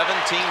a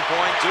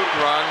 17-point Duke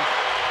run.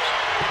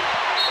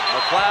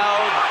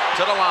 McLeod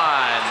to the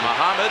line.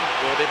 Muhammad,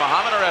 will it be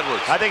Muhammad or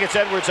Edwards? I think it's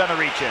Edwards on the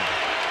reach in.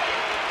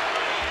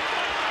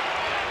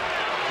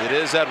 It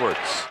is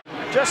Edwards.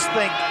 Just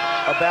think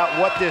about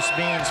what this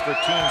means for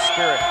team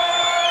spirit.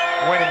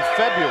 When in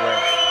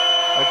February,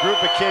 a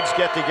group of kids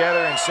get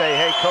together and say,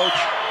 hey, coach,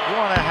 we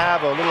want to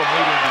have a little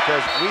meeting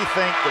because we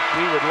think that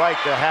we would like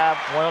to have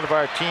one of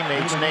our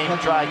teammates named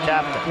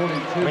tri-captain.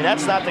 I mean,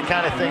 that's not the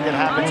kind of thing that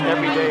happens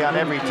every day on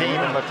every team.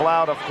 And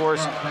McLeod, of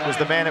course, was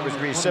the man that was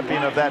the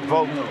recipient of that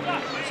vote.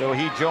 So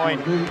he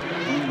joined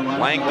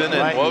Langdon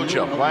and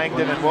Wojo.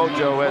 Langdon and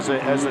Wojo as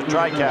the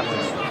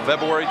tri-captains.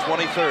 February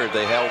 23rd,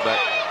 they held that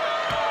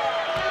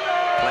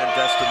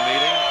clandestine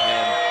meeting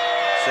and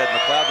said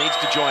McLeod needs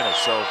to join us.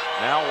 So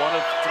now 1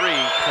 of 3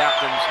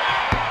 captains,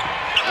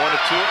 1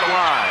 of 2 at the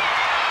line.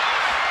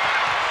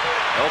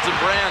 Elton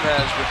Brand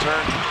has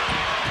returned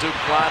Duke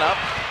lineup.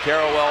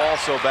 Carrawell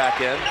also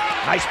back in.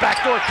 Nice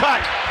backdoor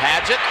cut.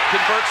 Padgett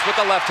converts with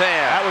the left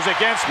hand. That was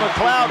against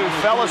McLeod, who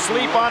fell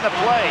asleep on the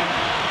play.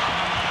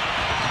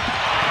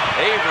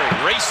 Avery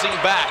racing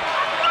back.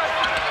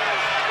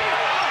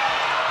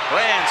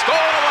 Brand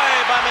stolen away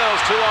by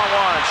Mills.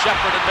 2-on-1.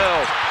 Shepard and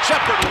Mills.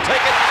 Shepard will take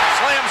it.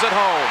 Slams it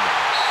home.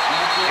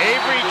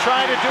 Avery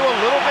trying to do a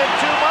little bit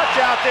too much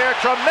out there.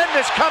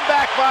 Tremendous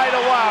comeback by the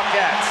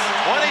Wildcats.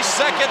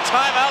 22nd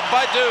timeout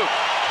by Duke.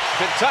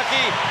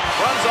 Kentucky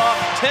runs off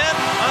 10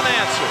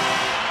 unanswered.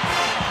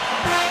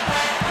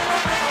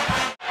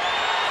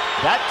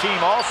 That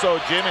team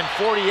also, Jim, in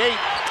 48,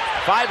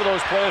 5 of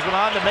those players went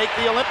on to make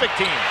the Olympic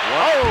team.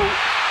 Whoa!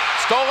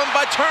 Stolen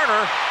by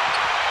Turner.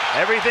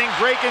 Everything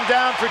breaking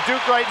down for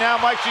Duke right now.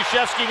 Mike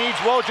Krzyzewski needs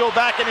Wojo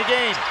back in the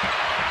game.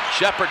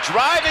 Shepard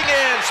driving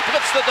in,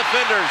 splits the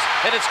defenders,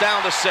 and it's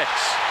down to 6.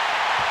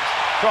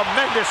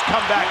 Tremendous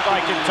comeback by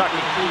Kentucky.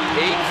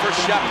 8 for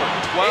Shepard,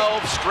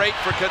 12 straight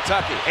for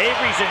Kentucky.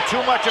 Avery's in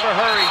too much of a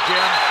hurry,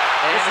 Jim.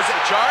 And this is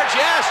a charge?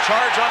 Yes,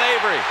 charge on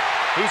Avery.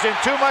 He's in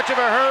too much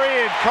of a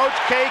hurry, and Coach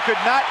K could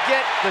not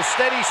get the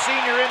steady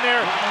senior in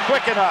there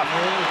quick enough.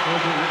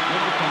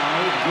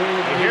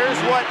 And here's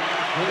what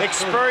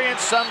experience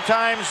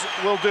sometimes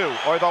will do,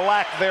 or the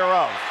lack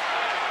thereof.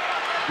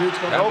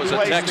 That was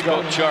a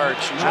textbook charge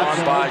drawn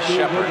by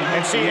Shepard.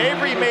 And see,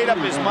 Avery made up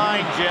his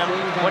mind, Jim,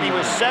 when he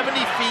was 70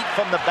 feet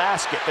from the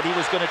basket that he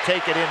was going to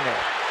take it in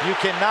there. You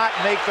cannot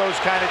make those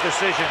kind of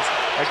decisions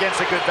against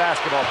a good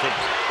basketball team.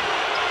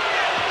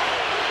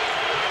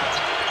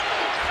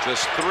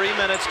 Just 3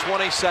 minutes,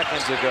 20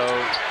 seconds ago,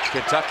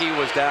 Kentucky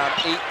was down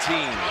 18.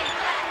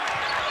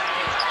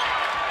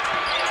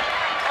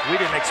 We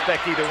didn't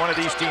expect either one of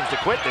these teams to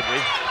quit, did we?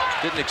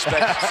 Didn't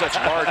expect such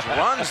large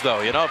runs,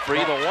 though, you know, for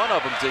either one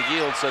of them to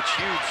yield such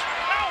huge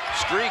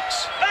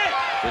streaks.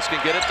 This can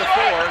get it to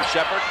 4.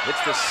 Shepard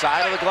hits the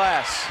side of the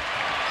glass.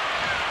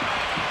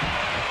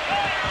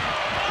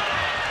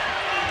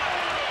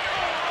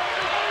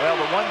 Well,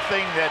 the one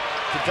thing that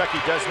Kentucky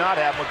does not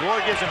have,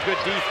 McGlory gives them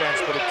good defense,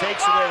 but it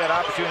takes away that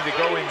opportunity to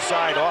go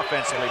inside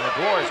offensively.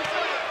 McGlory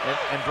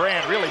and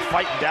Brand really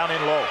fighting down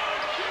in low.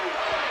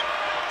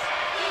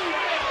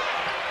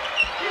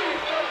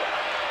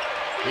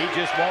 He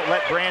just won't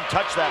let Brand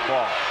touch that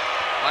ball.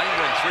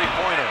 Langren,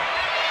 three-pointer.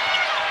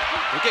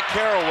 We get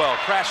Carrawell,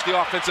 crash the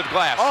offensive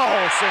glass.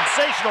 Oh,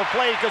 sensational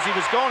play because he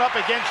was going up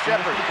against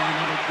Shepard.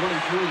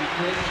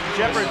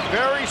 Shepard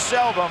very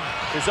seldom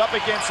is up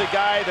against a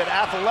guy that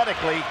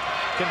athletically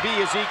can be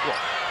his equal.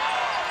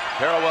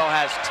 Carrawell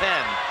has 10.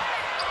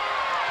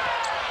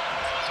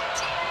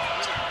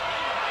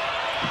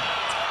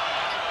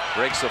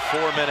 Breaks a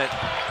 4-minute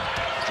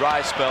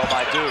dry spell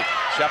by Duke.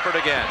 Shepard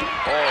again.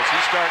 Oh, is he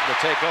starting to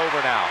take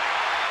over now?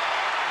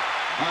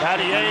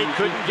 Battier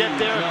couldn't get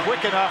there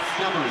quick enough.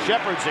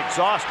 Shepard's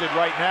exhausted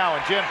right now.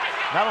 And Jim,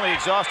 not only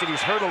exhausted,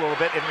 he's hurt a little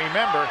bit. And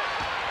remember,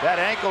 that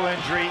ankle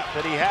injury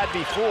that he had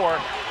before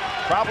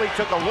probably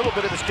took a little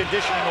bit of his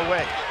conditioning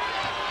away.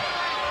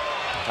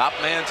 Top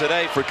man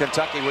today for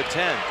Kentucky with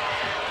 10.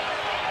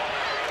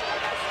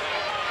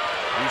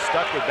 He's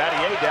stuck with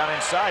Battier down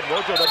inside.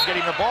 Wojo doesn't get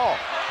him the ball.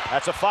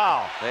 That's a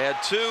foul. They had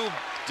 2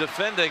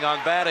 defending on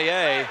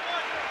Battier,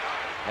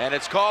 and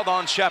it's called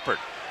on Shepard.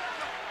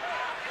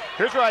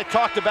 Here's where I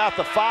talked about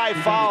the 5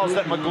 fouls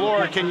that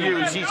McGlory can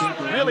use. He's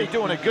really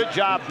doing a good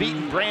job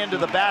beating Brand to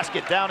the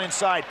basket down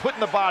inside, putting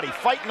the body,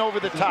 fighting over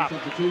the top,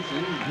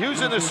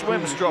 using the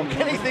swim stroke,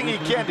 anything he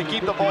can to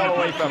keep the ball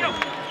away from him.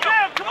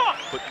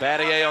 Put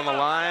Battier on the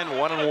line,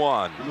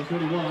 1-1.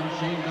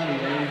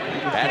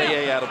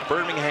 Battier out of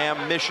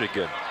Birmingham,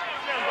 Michigan.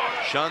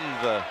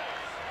 Shunned the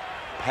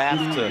path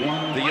to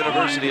the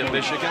University of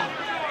Michigan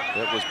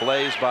that was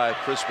blazed by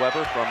Chris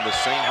Webber from the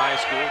same high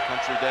school,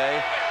 Country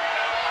Day.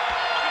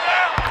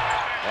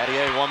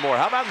 Battier, one more.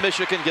 How about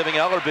Michigan giving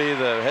Ellerby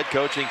the head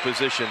coaching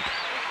position?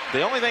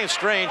 The only thing that's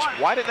strange,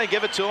 why didn't they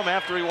give it to him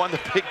after he won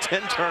the Big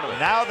Ten tournament?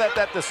 Now that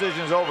that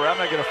decision's over, I'm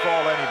not going to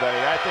fault anybody.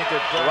 I think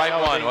that the right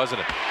one,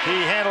 wasn't it?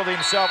 He handled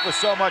himself with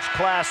so much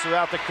class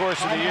throughout the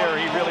course of the year.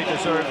 He really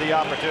deserved the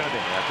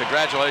opportunity. Yeah,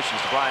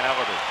 congratulations to Brian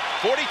Ellerby.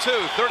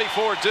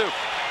 42-34 Duke.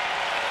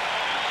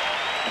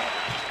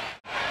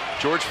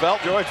 George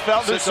Felton. George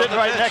Felton is sitting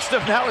right next to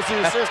him now as the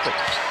assistant.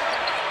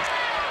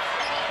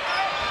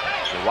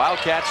 The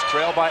Wildcats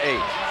trail by 8.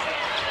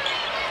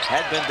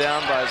 Had been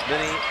down by as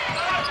many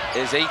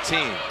as 18.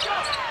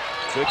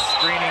 Good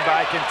screening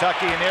by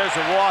Kentucky, and there's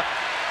a walk.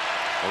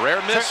 A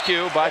rare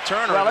miscue by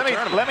Turner. Well,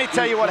 let me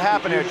tell you what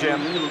happened here, Jim.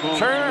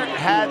 Turner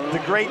had the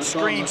great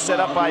screen set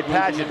up by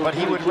Padgett, but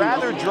he would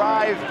rather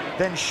drive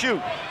than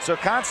shoot. So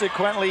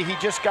consequently, he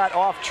just got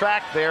off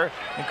track there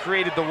and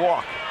created the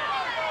walk.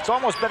 It's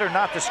almost better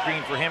not to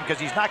screen for him because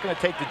he's not going to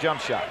take the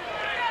jump shot.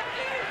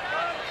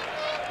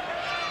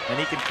 And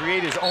he can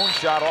create his own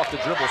shot off the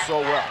dribble so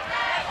well.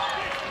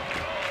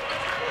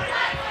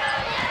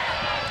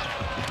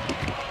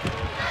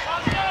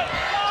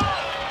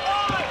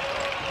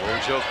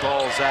 Wojo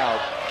calls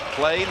out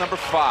play number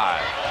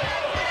 5.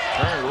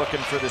 Turner looking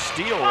for the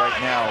steal right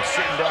now,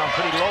 sitting down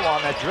pretty low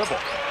on that dribble.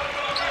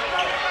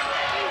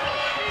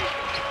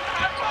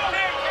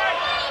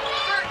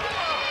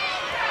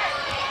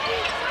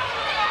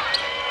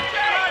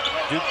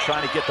 Duke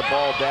trying to get the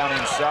ball down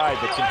inside,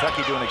 but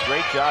Kentucky doing a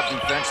great job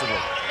defensively.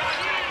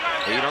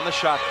 8 on the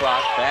shot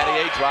clock.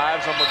 Battier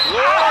drives on McGlory.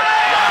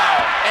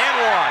 Wow, and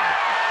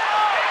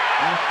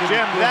 1.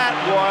 Jim, that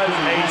was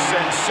a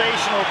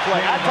sensational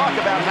play. I talk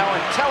about how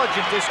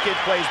intelligent this kid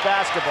plays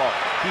basketball.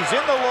 He's in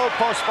the low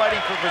post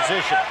fighting for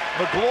position.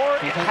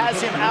 McGlory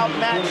has him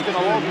outmatched in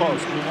a low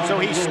post.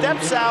 So he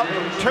steps out,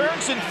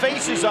 turns and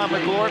faces on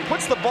McGlory,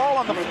 puts the ball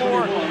on the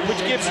floor,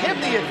 which gives him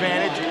the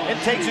advantage and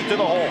takes it to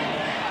the hole.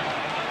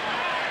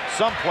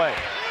 Some play.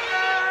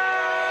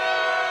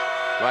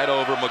 Right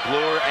over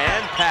McGlory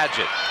and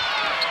Padgett.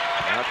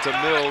 Out to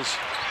Mills.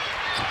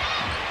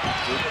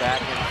 Duke back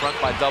in front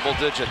by double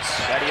digits.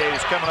 Battier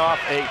is coming off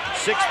a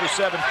 6 for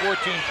 7,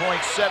 14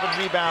 points, 7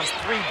 rebounds,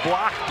 3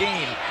 block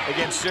game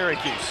against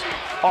Syracuse.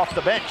 Off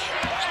the bench.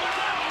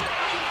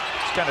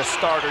 It's kind of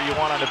starter you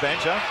want on the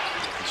bench, huh?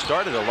 He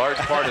started a large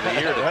part of the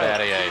year to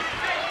Battier.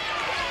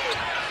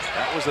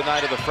 That was the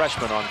night of the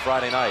freshman on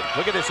Friday night.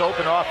 Look at this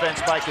open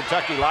offense by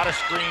Kentucky. A lot of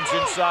screens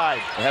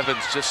inside.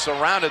 Evans just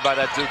surrounded by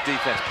that Duke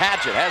defense.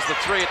 Padgett has the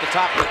 3 at the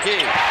top of the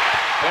key.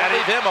 Don't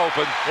leave him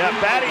open. Yeah,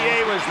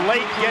 Battier was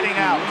late getting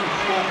out.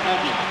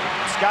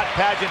 Scott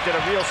Padgett did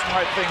a real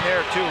smart thing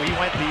there, too. He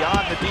went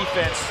beyond the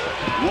defense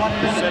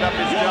to set up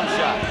his jump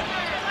shot.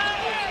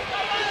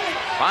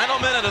 Final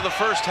minute of the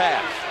first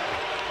half.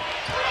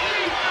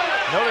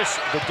 Notice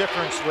the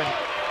difference when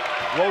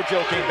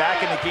Wojo came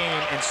back in the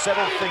game and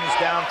settled things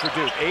down for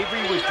Duke.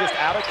 Avery was just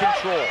out of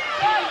control.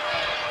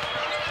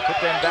 Put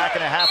them back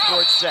in a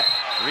half-court set.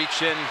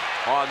 Reach in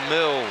on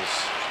Mills.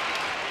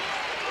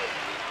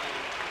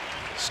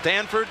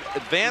 Stanford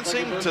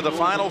advancing to the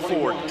Final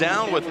Four,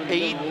 down with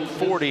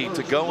 8:40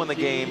 to go in the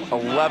game,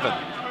 11.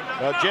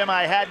 Well, Jim,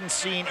 I hadn't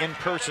seen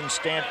in-person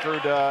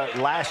Stanford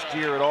last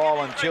year at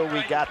all until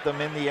we got them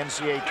in the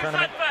NCAA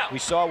tournament. We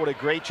saw what a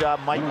great job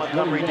Mike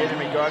Montgomery did in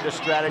regard to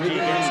strategy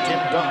against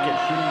Tim Duncan,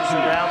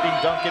 surrounding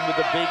Duncan with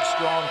the big,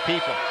 strong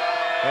people.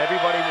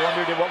 Everybody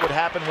wondered what would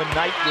happen when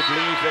Knight would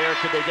leave there.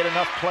 Could they get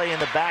enough play in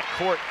the back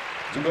court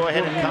to go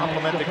ahead and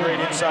complement the great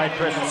inside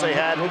presence they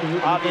had?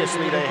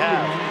 Obviously, they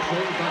have.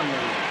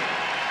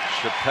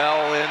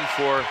 Chappelle in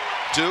for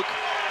Duke.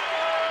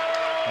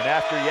 And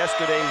after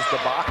yesterday's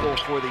debacle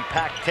for the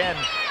Pac-10,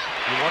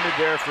 you wondered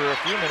there for a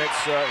few minutes,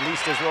 at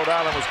least as Rhode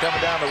Island was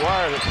coming down the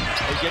wire, that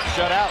they'd get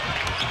shut out.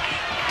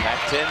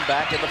 Pac-10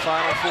 back in the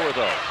Final Four,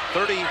 though.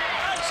 30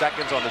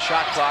 seconds on the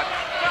shot clock.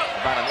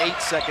 About an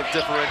 8-second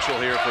differential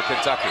here for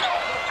Kentucky.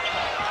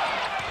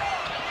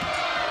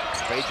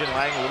 Trajan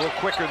Lang a little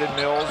quicker than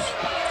Mills.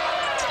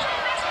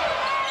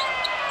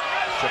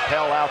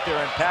 Chappelle out there,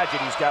 and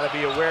Padgett, he's got to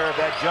be aware of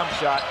that jump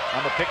shot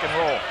on the pick and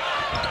roll.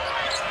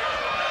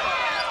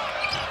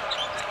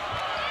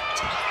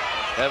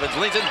 Evans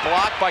leans in,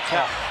 blocked by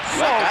Cal.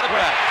 Got it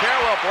back.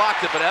 Carrawell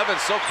blocked it, but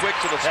Evans so quick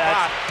to the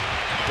spot.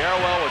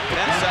 Carrawell with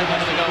 10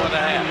 seconds to go in the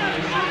half.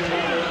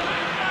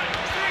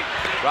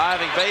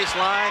 Driving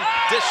baseline,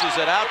 dishes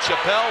it out.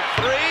 Chappelle,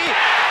 3.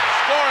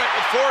 Score it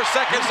with 4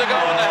 seconds to go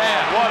in the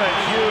half. What a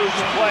huge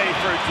play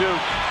for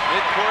Duke.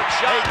 Midcourt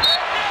shot.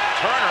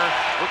 Turner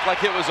looked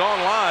like it was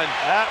online.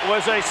 That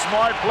was a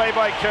smart play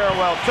by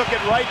Carrawell. Took it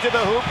right to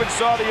the hoop and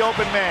saw the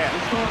open man.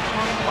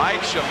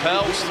 Mike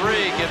Chappelle's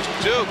 3 gives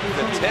Duke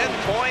the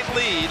 10-point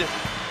lead.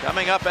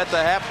 Coming up at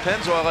the half,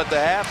 Pennzoil at the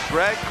half.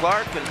 Greg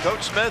Clark and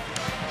Coach Smith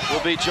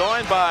will be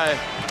joined by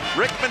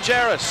Rick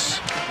Majerus,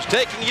 who's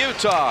taking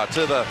Utah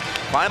to the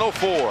Final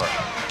Four.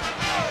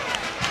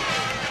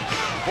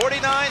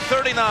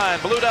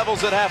 49-39, Blue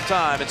Devils at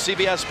halftime, and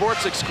CBS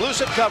Sports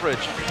exclusive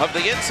coverage of the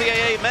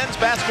NCAA Men's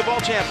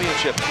Basketball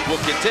Championship will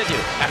continue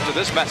after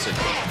this message.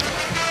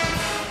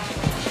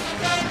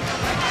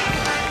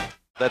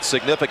 That's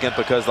significant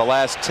because the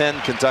last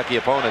 10 Kentucky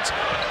opponents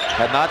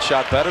had not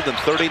shot better than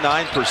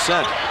 39%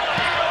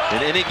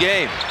 in any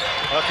game.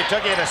 Well,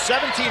 Kentucky had a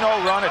 17-0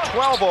 run, a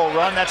 12-0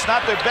 run. That's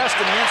not their best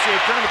in the NCAA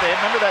tournament. They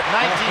remember that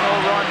 19-0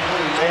 run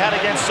they had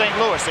against St.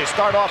 Louis. They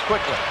start off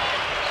quickly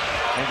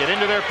and get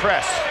into their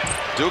press.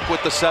 Duke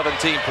with the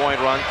 17-point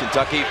run.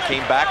 Kentucky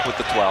came back with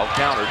the 12,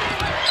 countered.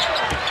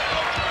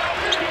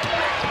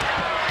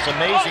 It's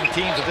amazing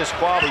teams of this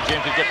quality,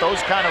 Jim, could get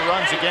those kind of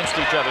runs against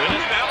each other, isn't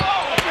it?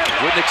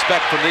 Wouldn't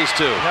expect from these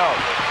two. No.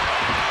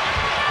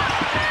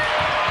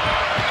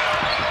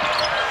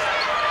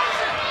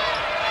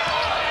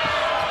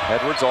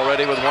 Edwards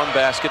already with 1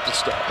 basket to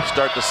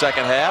start the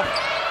second half.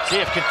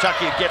 See if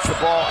Kentucky gets the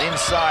ball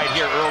inside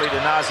here early to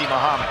Nazr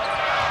Mohammed.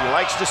 He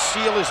likes to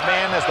seal his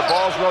man as the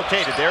ball's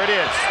rotated. There it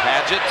is.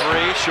 Padgett,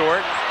 3,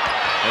 short.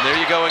 And there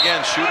you go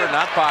again. Shooter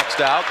not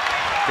boxed out.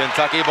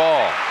 Kentucky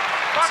ball.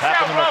 It's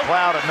happened to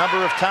McLeod a number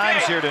of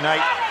times here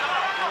tonight.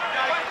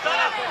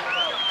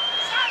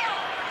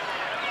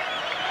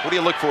 What do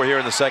you look for here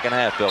in the second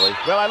half, Billy?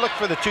 Well, I look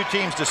for the two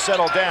teams to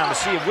settle down to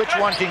see which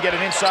one can get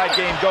an inside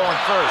game going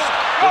first.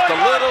 Just a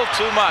little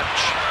too much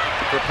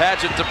for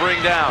Padgett to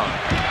bring down.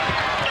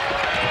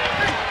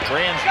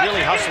 Brand's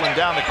really hustling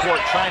down the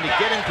court, trying to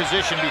get in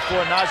position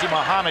before Nazr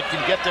Mohammed can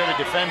get there to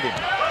defend him.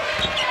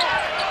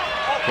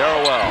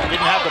 Carrawell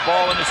didn't have the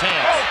ball in his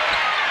hands.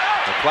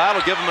 McLeod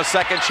will give him a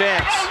second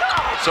chance.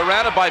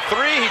 Surrounded by 3,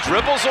 he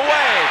dribbles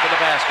away for the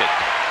basket.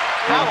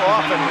 How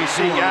often we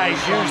see guys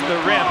use the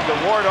rim to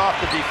ward off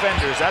the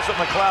defenders. That's what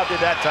McLeod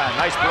did that time.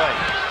 Nice play.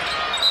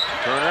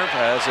 Turner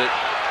has it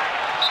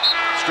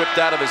stripped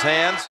out of his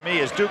hands.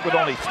 Me is Duke with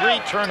only 3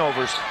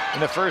 turnovers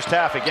in the first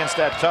half against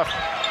that tough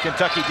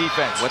Kentucky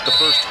defense. Went the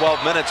first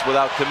 12 minutes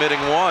without committing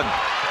 1.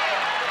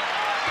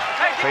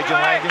 Trajan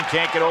Langdon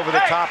can't get over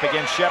the top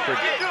against Shepard.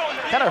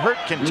 Kind of hurt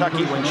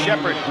Kentucky when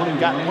Shepard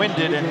got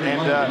winded and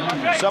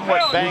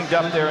somewhat banged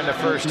up there in the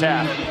first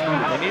half.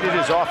 They needed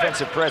his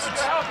offensive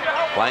presence.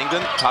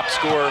 Langdon, top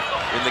scorer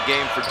in the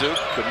game for Duke,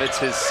 commits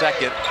his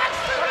second.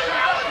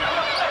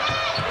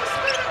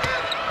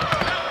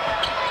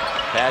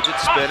 Padgett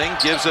spinning,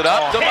 gives it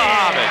up to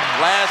Mohammed.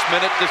 Last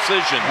minute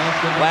decision,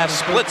 last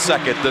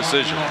split-second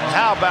decision.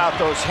 How about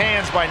those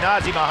hands by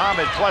Nazr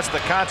Mohammed, plus the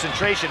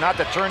concentration not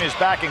to turn his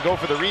back and go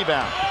for the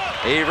rebound.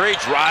 Avery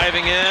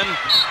driving in.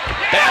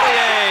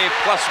 Battier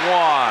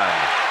 +1.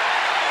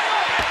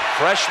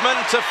 Freshman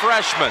to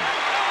freshman.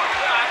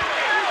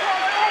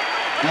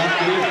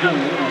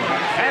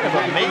 Kind of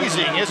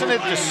amazing, isn't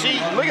it, to see?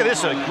 Look at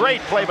this, a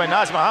great play by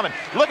Nazr Mohammed.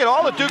 Look at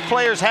all the Duke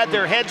players had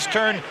their heads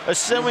turned,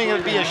 assuming it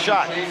would be a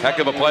shot. Heck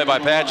of a play by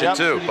Padgett,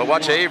 too. But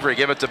watch Avery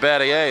give it to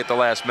Battier at the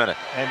last minute.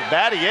 And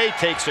Battier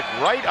takes it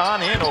right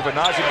on in over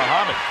Nazr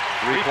Mohammed.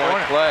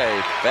 3-point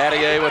play.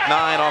 Battier with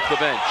 9 off the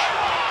bench.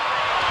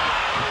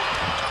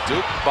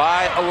 Duke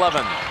by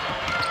 11.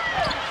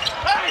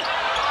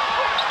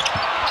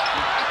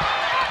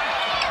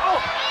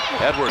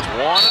 Edwards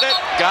wanted it,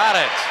 got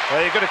it.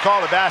 Well, you're going to call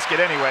the basket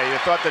anyway. You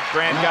thought that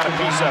Brand got a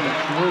piece of it.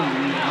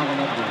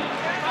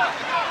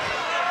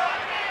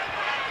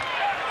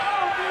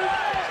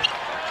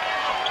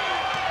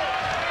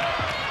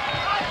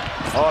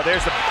 Oh,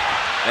 there's the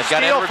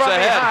steal from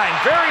behind.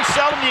 Very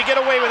seldom do you get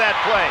away with that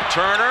play.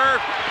 Turner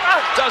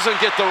doesn't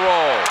get the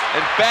roll,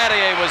 and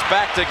Battier was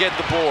back to get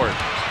the board.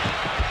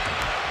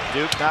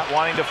 Duke not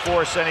wanting to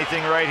force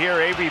anything right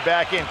here. Avery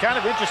back in. Kind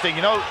of interesting.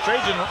 You know,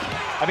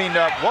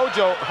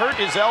 Wojo hurt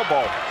his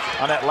elbow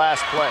on that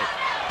last play.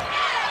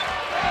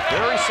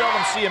 Very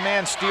seldom see a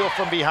man steal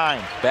from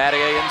behind.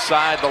 Battier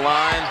inside the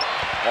line.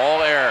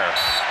 All air.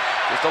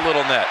 Just a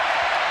little net.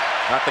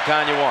 Not the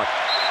kind you want.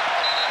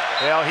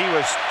 Well, he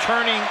was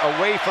turning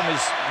away from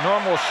his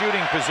normal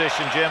shooting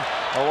position, Jim.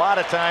 A lot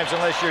of times,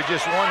 unless you're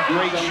just one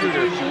great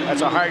shooter, that's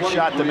a hard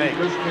shot to make.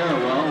 You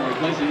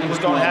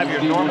just don't have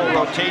your normal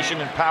rotation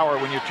and power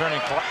when you're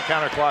turning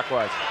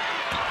counterclockwise.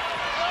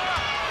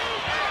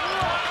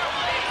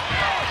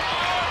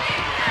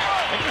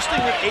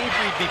 Interesting that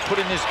Avery be put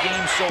in this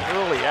game so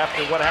early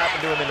after what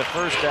happened to him in the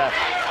first half,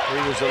 where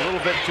he was a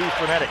little bit too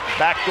frenetic.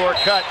 Backdoor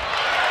cut.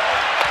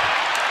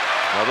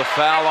 Another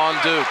foul on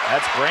Duke.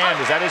 That's Brand.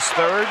 Is that his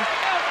third?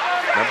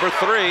 Number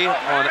 3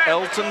 on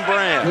Elton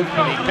Brand.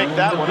 And he picked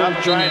that one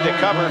up trying to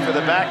cover for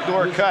the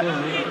backdoor cut.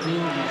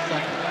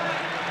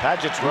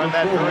 Padgett's run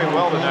that very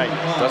well tonight.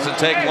 Doesn't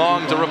take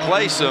long to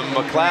replace him.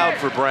 McLeod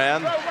for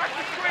Brand.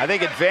 I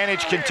think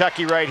advantage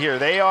Kentucky right here.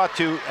 They ought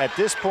to, at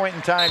this point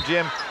in time,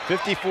 Jim,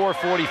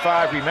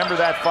 54-45. Remember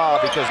that foul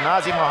because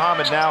Nazr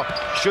Mohammed now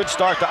should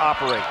start to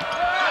operate.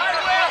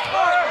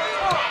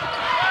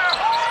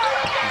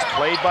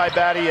 Played by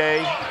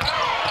Battier.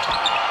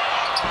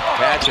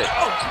 Padgett.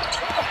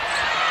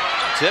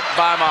 Tipped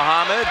by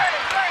Mohammed.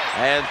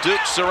 And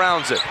Duke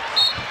surrounds it.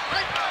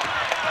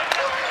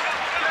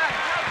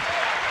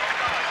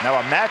 Now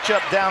a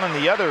matchup down on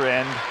the other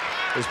end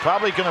is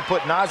probably going to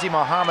put Nazr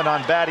Mohammed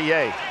on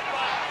Battier.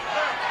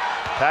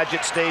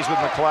 Padgett stays with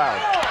McLeod.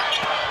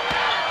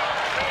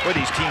 Boy,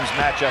 these teams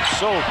match up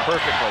so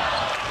perfectly.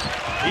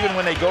 Even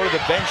when they go to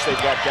the bench,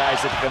 they've got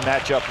guys that they can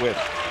match up with.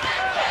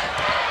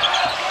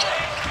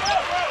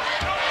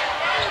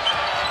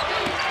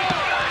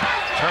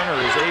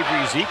 Turner is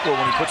Avery's equal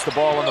when he puts the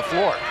ball on the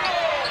floor.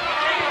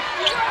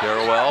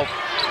 Carrawell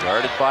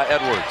guarded by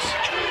Edwards.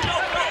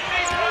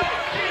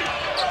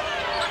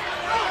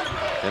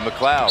 And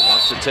McLeod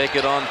wants to take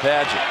it on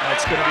Padgett.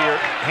 That's going to be a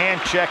hand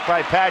check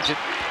by Padgett.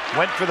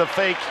 Went for the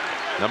fake.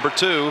 Number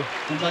 2.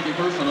 Kentucky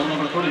personal,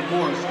 number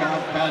 34,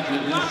 Scott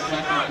Padgett is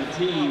second to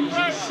team's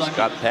second.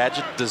 Scott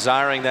Padgett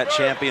desiring that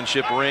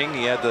championship ring.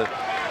 He had to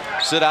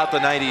sit out the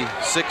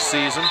 '96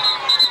 season.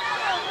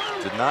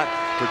 Did not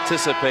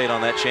participate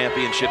on that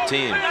championship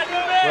team.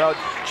 Well,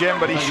 Jim,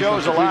 but he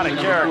shows a lot of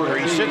character.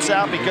 He sits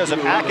out because of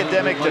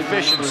academic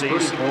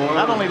deficiencies.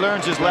 Not only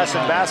learns his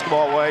lesson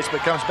basketball-wise, but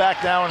comes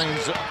back down and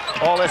he's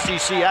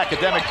all-SEC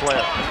academic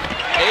player.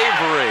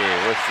 Avery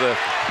with the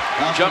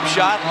jump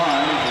shot.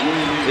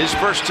 His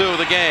first 2 of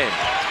the game.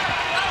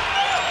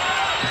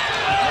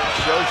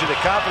 Shows you the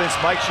confidence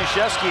Mike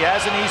Krzyzewski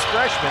has in these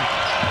freshmen.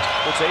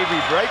 Puts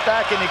Avery right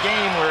back in the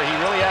game where he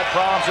really had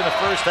problems in the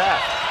first half.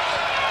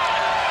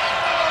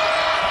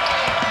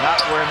 Not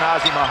where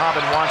Nazr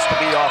Mohammed wants to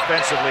be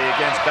offensively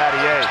against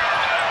Battier.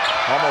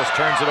 Almost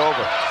turns it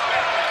over.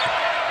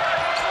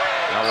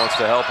 Now wants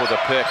to help with a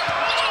pick.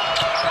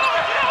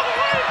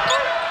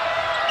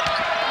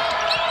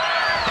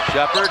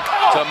 Shepard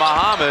to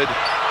Mohammed.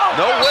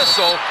 No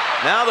whistle.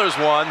 Now there's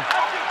one.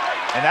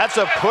 And that's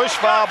a push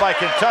foul by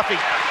Kentucky.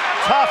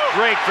 Tough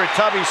break for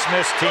Tubby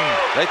Smith's team.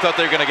 They thought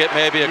they were going to get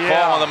maybe a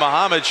call on the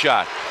Mohammed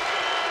shot.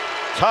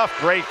 Tough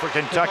break for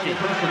Kentucky.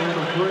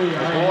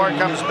 Moore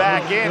comes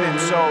back in, and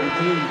so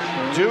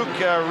Duke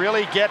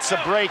really gets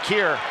a break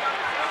here.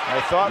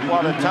 I thought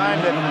while the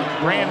time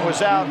that Brand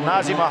was out,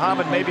 Nazr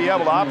Mohammed may be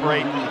able to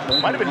operate.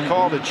 Might have been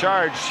called a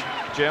charge,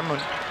 Jim.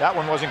 That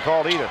one wasn't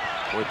called either.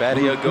 Boy,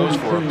 Battier goes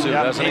for him too,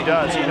 doesn't he? He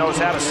does. He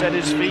knows how to set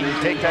his feet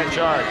and take that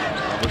charge.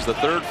 It was the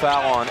 3rd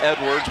foul on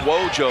Edwards.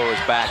 Wojo is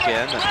back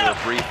in after a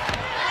brief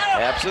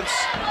absence.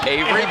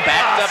 Avery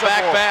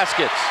back-to-back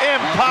baskets.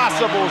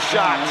 Impossible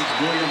shot.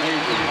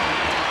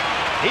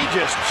 He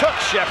just took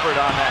Shepard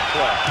on that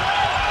play.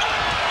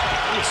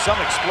 He's some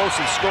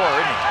explosive scorer,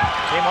 isn't he?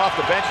 Came off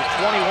the bench at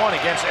 21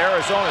 against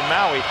Arizona and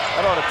Maui.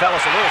 That ought to tell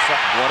us a little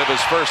something. One of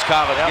his first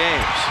college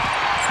games.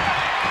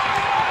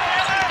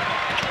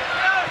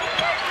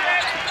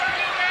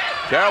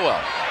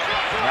 Carrawell,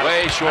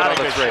 way short on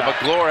the 3.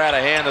 McClure had a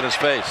hand in his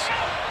face.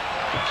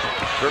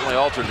 Certainly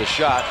altered the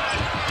shot.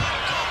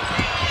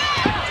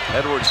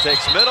 Edwards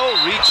takes middle,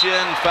 reach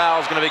in,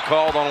 foul's going to be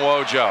called on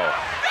Wojo.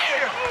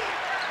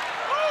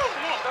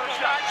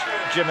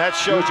 Jim, that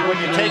shows you when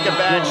you take a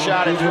bad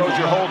shot, it throws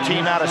your whole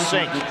team out of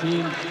sync.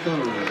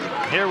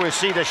 Here we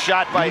see the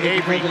shot by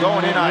Avery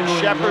going in on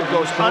Shepard,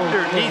 goes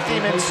underneath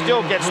him and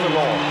still gets the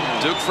roll.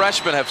 Duke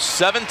freshmen have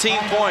 17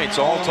 points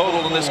all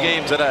total in this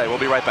game today. We'll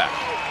be right back.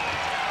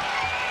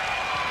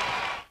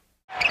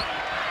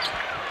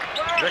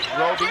 Rick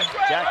Roby,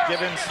 Jack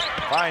Gibbons,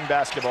 fine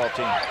basketball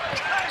team.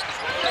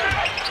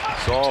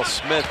 Saul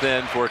Smith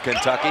in for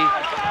Kentucky.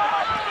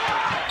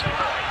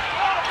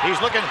 He's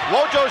looking.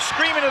 Wojo's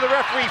screaming to the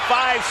referee.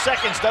 5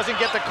 seconds. Doesn't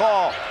get the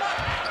call.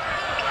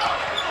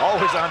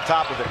 Always on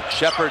top of it.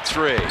 Shepard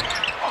 3.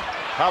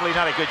 Probably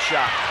not a good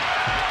shot.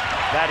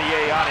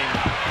 Battier on him.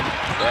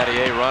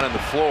 Battier running the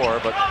floor,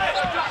 but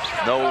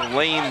no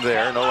lane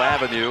there, no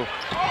avenue.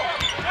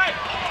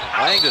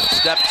 Langdon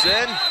steps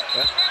in.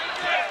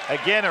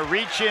 Again, a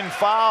reach-in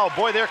foul.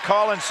 Boy, they're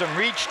calling some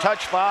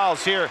reach-touch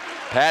fouls here.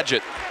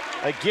 Paget.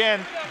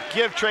 Again,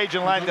 give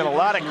Trajan Langdon a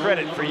lot of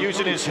credit for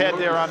using his head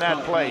there on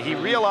that play. He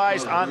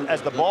realized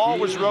as the ball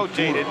was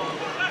rotated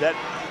that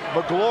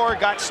McGlure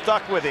got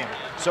stuck with him.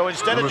 So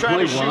instead of trying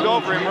to shoot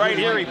over him right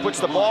here, he puts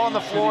the ball on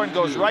the floor and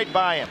goes right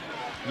by him.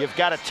 You've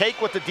got to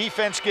take what the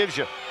defense gives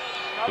you.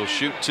 He'll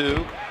shoot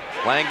 2.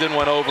 Langdon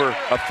went over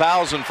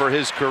 1,000 for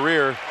his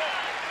career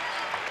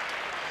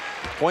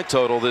point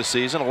total this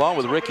season, along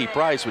with Ricky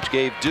Price, which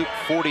gave Duke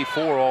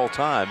 44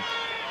 all-time.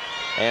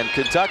 And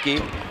Kentucky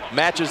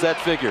matches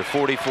that figure,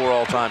 44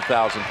 all-time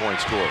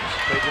 1,000-point scores.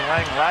 Trajan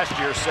Langdon last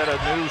year set a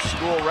new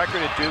school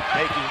record at Duke,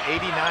 making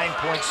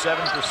 89.7%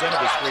 of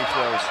his free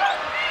throws.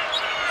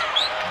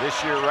 This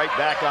year, right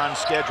back on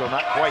schedule.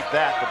 Not quite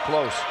that, but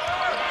close.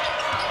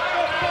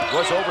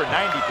 Was over 90%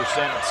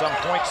 at some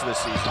points this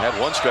season. Had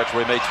one stretch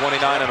where he made 29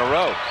 in a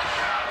row.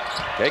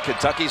 Okay,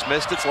 Kentucky's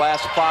missed its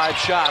last 5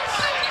 shots.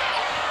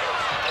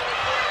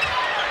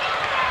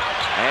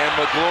 And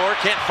McGlure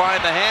can't find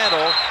the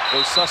handle.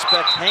 Those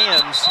suspect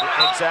hands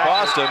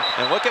cost him.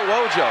 And look at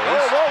Wojo.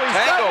 He's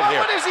tangled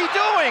here. What is he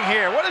doing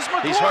here? What is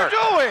McGlure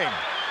doing?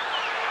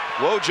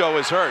 Wojo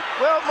is hurt.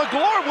 Well,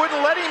 McGlure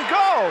wouldn't let him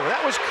go.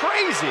 That was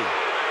crazy.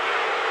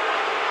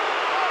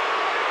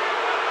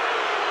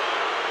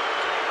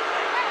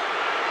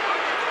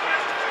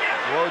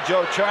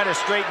 Wojo trying to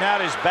straighten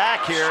out his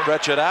back here.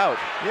 Stretch it out.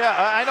 Yeah,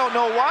 I don't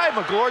know why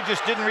McGlure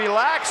just didn't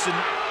relax, and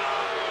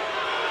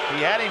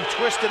he had him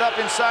twisted up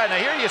inside. Now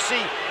here you see,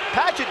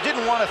 Paget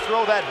didn't want to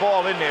throw that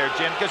ball in there,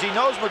 Jim, because he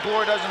knows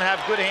McGlure doesn't have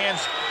good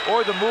hands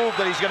or the move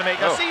that he's going to make.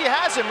 Now see, he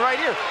has him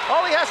right here.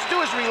 All he has to do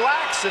is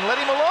relax and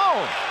let him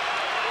alone.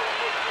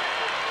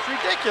 It's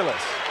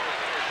ridiculous.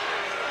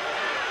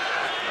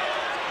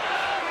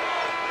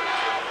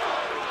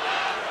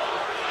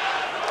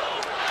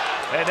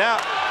 And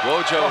now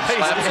Wojo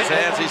slaps his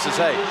hands. He says,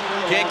 hey,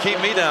 can't keep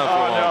me down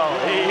for long. No,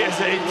 he is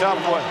a tough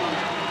one.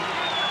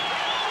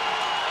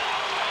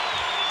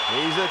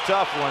 He's a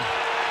tough one.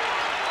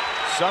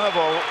 Son of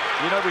a,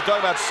 you know, we talk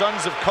about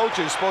sons of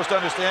coaches supposed to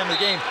understand the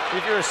game.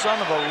 If you're a son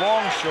of a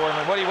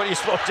longshoreman, what are you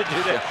supposed to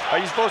do there? Are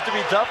you supposed to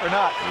be tough or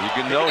not? You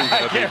can know you're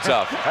going to be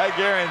tough. I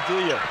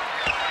guarantee you.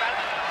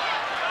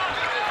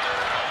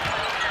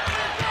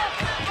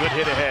 Good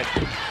hit ahead.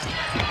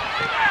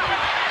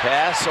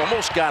 Pass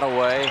almost got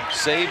away.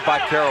 Saved by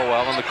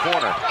Carrawell in the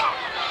corner.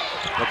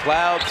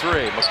 McLeod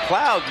 3.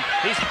 McLeod,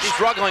 he's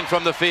struggling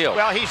from the field.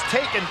 Well, he's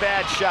taken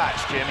bad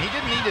shots, Jim. He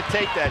didn't need to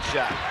take that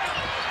shot.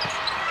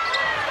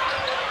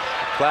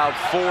 McLeod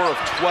 4 of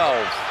 12.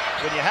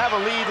 When you have a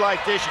lead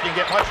like this, you can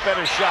get much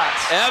better shots.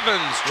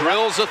 Evans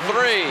drills a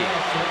 3.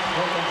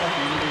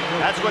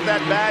 That's what that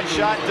bad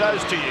shot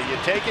does to you.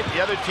 You take it, the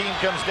other team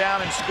comes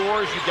down and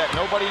scores. You've got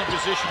nobody in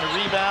position to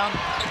rebound.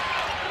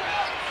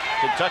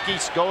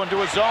 Kentucky's going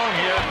to a zone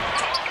here.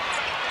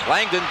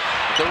 Langdon,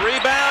 the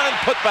rebound and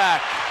put back.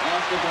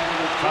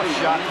 Tough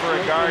shot for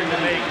a guard to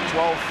make,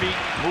 12 feet,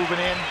 moving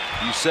in.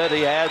 You said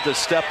he had to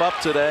step up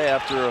today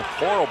after a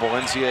horrible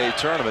NCAA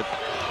tournament,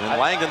 and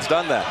Langdon's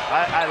done that.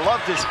 I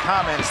loved his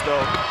comments,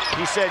 though.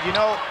 He said, you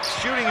know,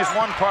 shooting is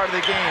one part of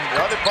the game.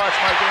 The other parts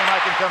of my game I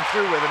can come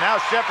through with. And now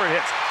Shepard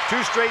hits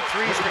 2 straight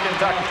threes for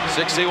Kentucky.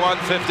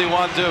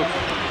 61-51 Duke.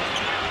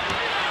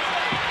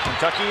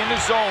 Kentucky in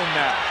the zone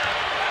now.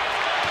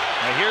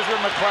 Now here's where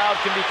McLeod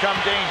can become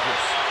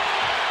dangerous.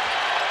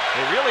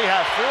 They really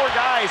have 4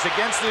 guys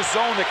against this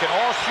zone that can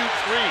all shoot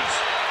threes.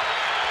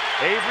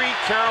 Avery,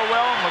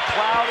 Carrawell,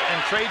 McLeod,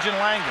 and Trajan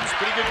Langdon. It's a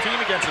pretty good team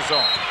against the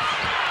zone.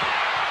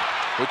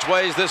 Which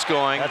way is this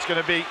going? That's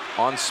going to be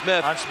on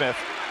Smith. On Smith.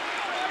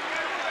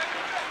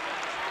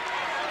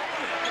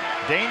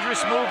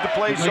 Dangerous move to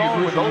play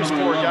zone with those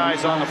 4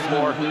 guys on the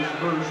floor.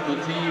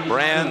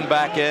 Brand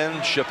back in.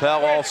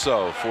 Chappelle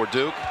also for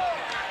Duke.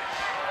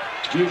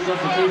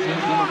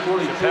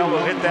 Chappelle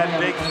will hit that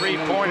big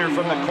 3-pointer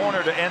from the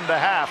corner to end the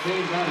half.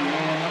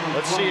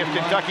 Let's see if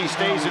Kentucky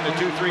stays in the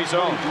 2-3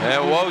 zone.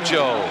 And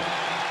Wojo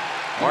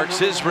marks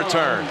his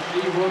return.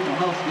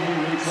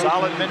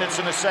 Solid minutes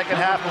in the second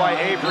half by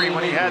Avery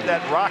when he had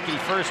that rocky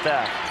first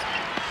half.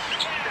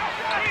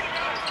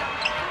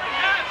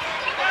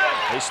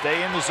 They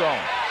stay in the zone.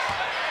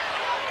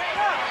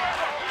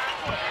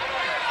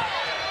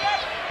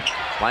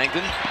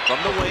 Langdon from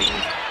the wing.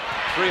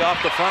 3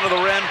 off the front of the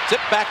rim. Tip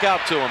back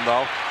out to him,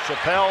 though.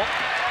 Chappelle,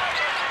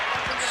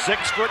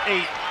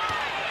 6'8".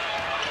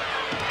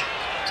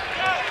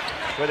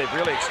 Well, they've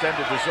really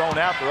extended the zone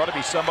out. There ought to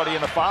be somebody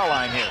in the foul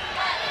line here.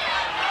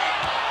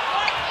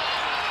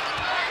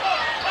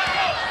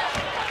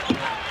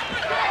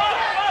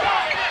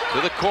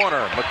 To the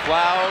corner.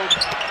 McLeod.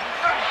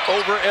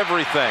 over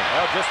everything.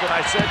 Well, just when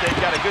I said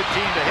they've got a good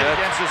team to hit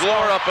against this.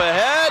 Floor up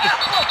ahead.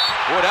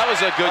 Boy, that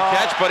was a good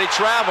catch, but he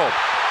traveled.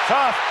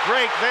 Tough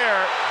break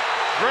there.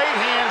 Great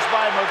hands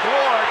by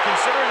McGlure,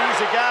 considering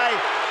he's a guy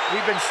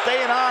we've been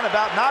staying on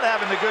about not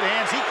having the good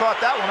hands. He caught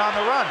that one on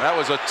the run. That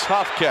was a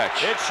tough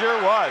catch. It sure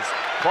was.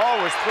 Ball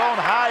was thrown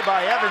high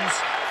by Evans.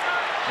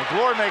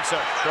 McGlure makes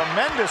a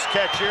tremendous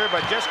catch here,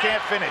 but just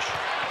can't finish.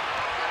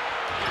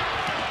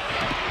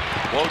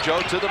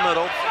 Wojo to the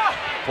middle.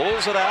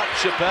 Pulls it out.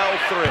 Chappelle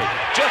 3.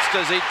 Just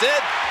as he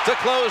did to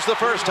close the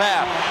first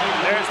half.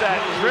 There's that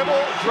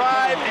dribble,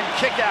 drive, and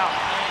kick out.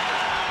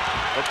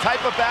 The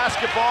type of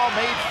basketball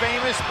made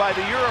famous by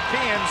the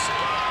Europeans.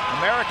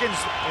 Americans,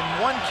 in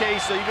one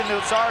case, even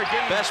though it's our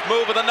game. Best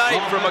move of the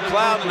night from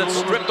McLeod, and it's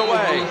stripped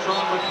away.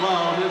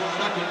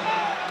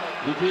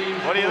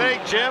 What do you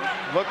think, Jim?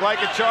 Looked like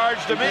a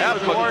charge to me. Yeah,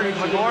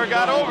 McGlure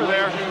got over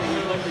there.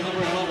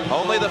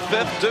 Only the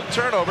 5th Duke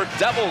turnover.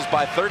 Devils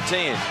by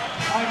 13.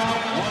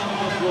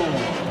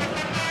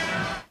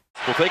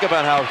 Well, think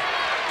about how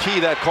key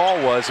that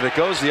call was. If it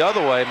goes the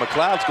other way,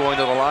 McLeod's going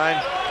to the line,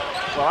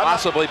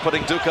 possibly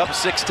putting Duke up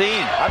 16.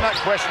 I'm not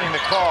questioning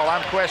the call.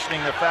 I'm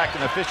questioning the fact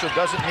an official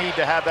doesn't need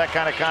to have that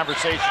kind of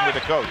conversation with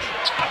a coach.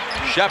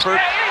 Shepard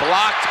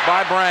blocked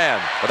by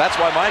Brand. But that's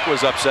why Mike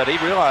was upset. He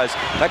realized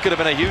that could have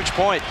been a huge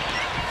point.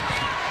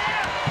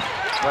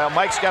 Well,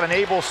 Mike's got an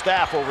able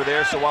staff over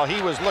there, so while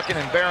he was looking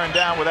and bearing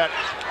down with that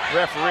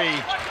referee,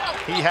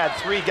 he had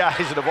 3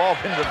 guys that have all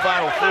been to the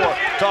Final Four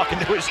talking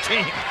to his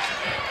team.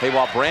 Hey,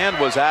 while Brand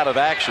was out of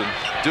action,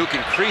 Duke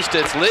increased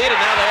its lead,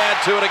 and now they add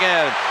to it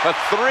again. A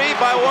 3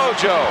 by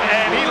Wojo.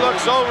 And he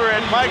looks over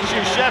at Mike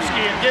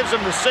Krzyzewski and gives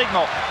him the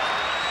signal.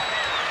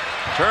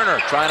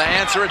 Turner trying to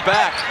answer it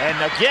back. And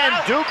again,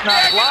 Duke not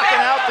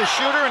blocking out the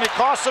shooter, and it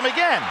costs him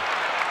again.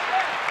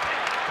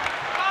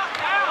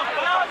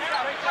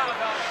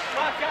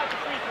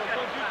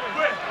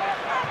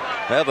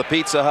 Well, the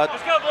Pizza Hut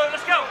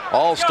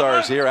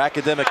All-Stars here,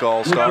 academic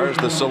All-Stars.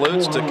 The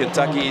salutes to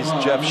Kentucky's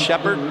Jeff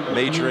Shepard,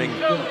 majoring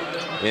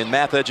in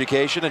math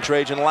education, and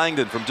Trajan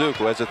Langdon from Duke,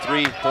 who has a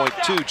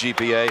 3.2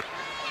 GPA,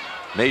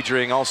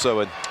 majoring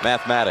also in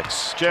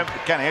mathematics. Jim,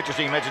 kind of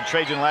interesting, you mentioned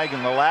Trajan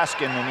Langdon, the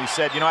Alaskan, and he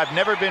said, you know, I've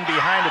never been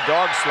behind a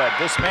dog sled.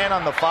 This man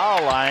on the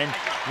foul line,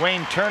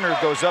 Wayne Turner,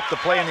 goes up to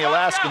play in the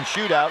Alaskan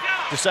shootout,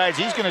 decides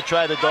he's going to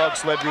try the dog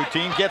sled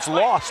routine, gets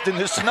lost in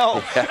the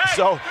snow.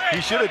 So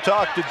he should have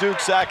talked to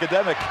Duke's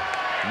academic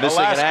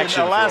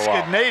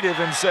Alaskan native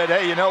and said,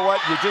 hey, you know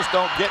what? You just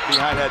don't get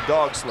behind that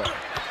dog sled.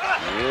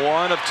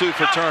 1 of 2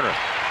 for Turner.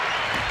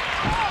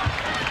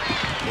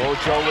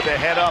 Wojo with the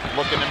head up,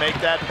 looking to make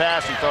that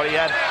pass. He thought he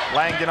had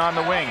Langdon on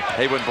the wing.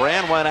 Hey, when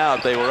Brand went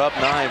out, they were up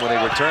 9. When they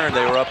returned,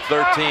 they were up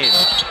 13.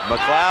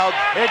 McLeod.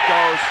 It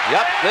goes.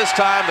 Yep, this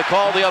time the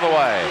call the other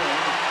way.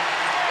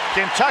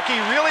 Kentucky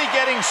really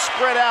getting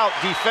spread out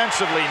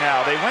defensively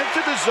now. They went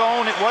to the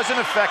zone. It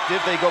wasn't effective.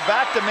 They go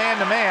back to man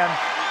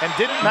and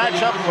didn't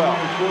match up well.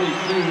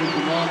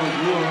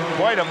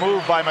 Quite a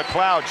move by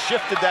McLeod.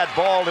 Shifted that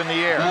ball in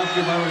the air.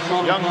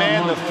 Young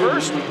man, the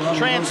first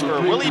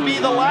transfer. Will he be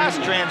the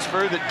last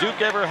transfer that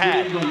Duke ever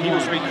had? He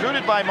was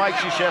recruited by Mike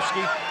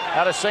Krzyzewski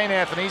out of St.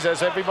 Anthony's,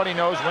 as everybody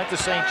knows, went to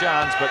St.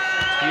 John's, but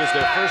he is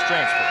their first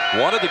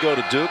transfer. Wanted to go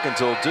to Duke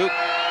until Duke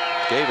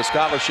gave a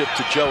scholarship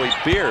to Joey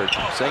Beard,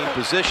 same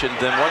position.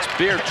 Then once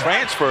Beard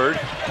transferred,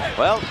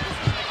 well,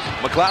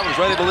 McLeod was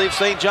ready to leave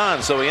St.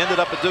 John's, so he ended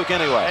up at Duke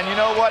anyway. And you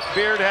know what?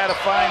 Beard had a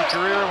fine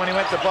career when he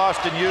went to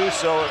Boston U,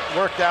 so it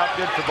worked out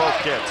good for both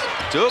kids.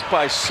 Duke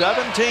by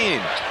 17.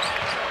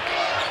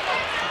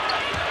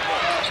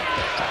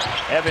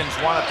 Evans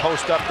want to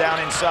post up down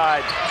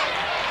inside.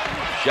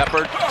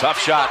 Shepard, tough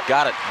shot,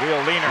 got it.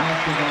 Real leaner.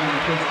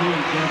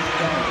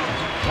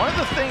 One of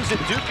the things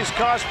that Duke has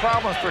caused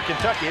problems for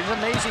Kentucky, it's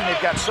amazing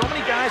they've got so many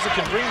guys that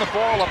can bring the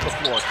ball up the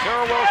floor.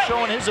 Carrawell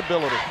showing his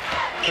ability.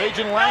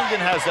 Trajan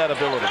Langdon has that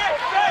ability.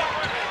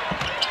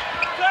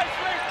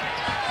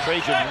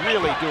 Trajan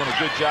really doing a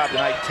good job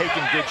tonight,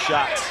 taking good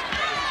shots.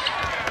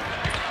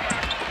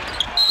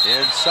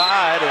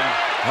 Inside and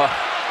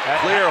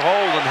clear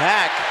hold and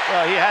Hack.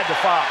 Well, he had to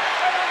foul.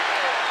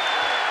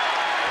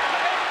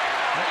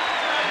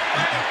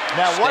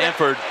 Now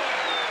Stanford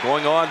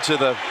going on to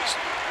the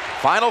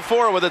Final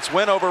Four with its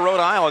win over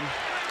Rhode Island.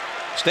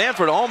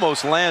 Stanford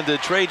almost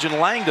landed Trajan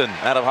Langdon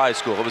out of high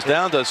school. It was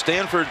down to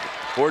Stanford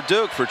or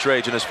Duke for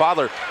Trajan. His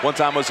father one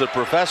time was a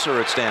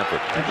professor at Stanford.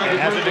 And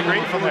has a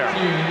degree from there.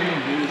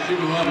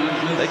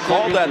 They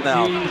called that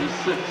now.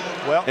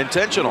 Well,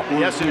 intentional.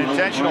 Yes, an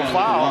intentional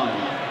foul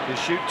to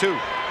shoot 2.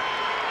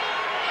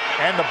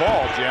 And the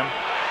ball, Jim.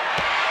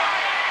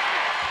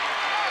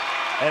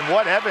 And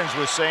what Evans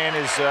was saying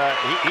is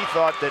he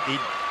thought that he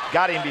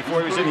got him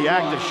before he was in the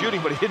act of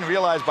shooting, but he didn't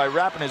realize by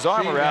wrapping his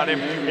arm around him,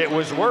 it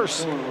was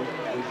worse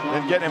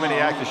than getting him in the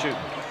act of shooting.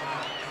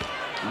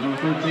 Number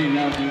 13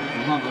 now to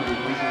Muhammad,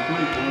 replacing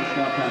 34,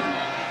 Scott Patrick.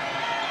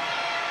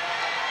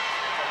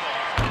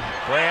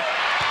 Grant.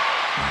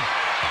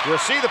 We'll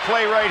see the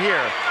play right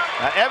here.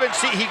 Evans,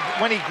 see,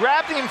 when he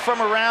grabbed him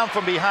from around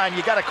from behind,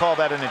 you got to call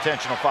that an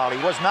intentional foul. He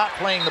was not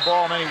playing the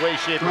ball in any way,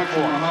 shape, or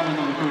form.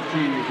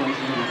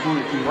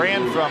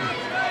 Brand from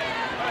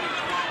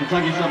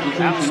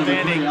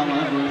outstanding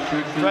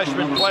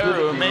freshman player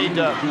who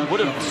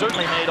would have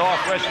certainly made all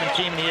freshman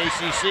team in the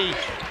ACC,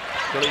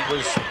 but he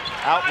was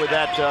out with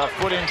that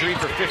foot injury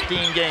for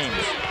 15 games.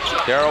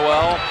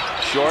 Carrawell,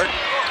 short.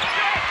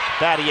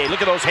 Battier,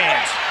 look at those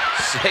hands.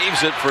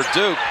 Saves it for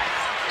Duke.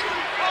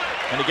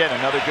 And again,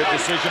 another good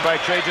decision by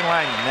Trajan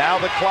Langdon.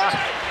 Now the clock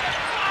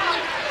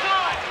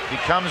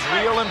becomes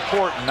real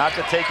important not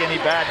to take any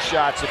bad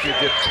shots if you're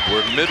Duke.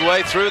 We're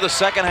midway through the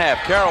second half.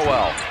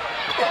 Carrawell.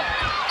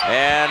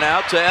 And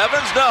out to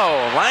Evans. No.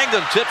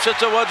 Langdon tips it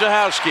to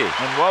Wojciechowski.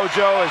 And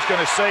Wojo is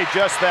going to say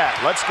just that.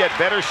 Let's get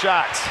better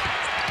shots.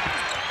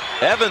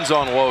 Evans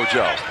on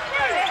Wojo.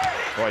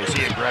 Boy, is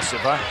he aggressive,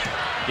 huh?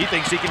 He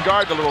thinks he can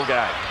guard the little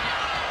guy.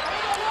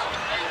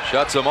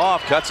 Shuts him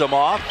off, cuts him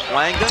off.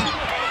 Langdon.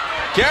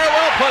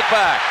 Carrawell put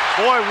back.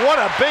 Boy, what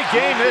a big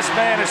game this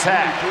man has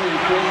had.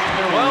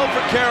 Well for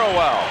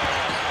Carrawell.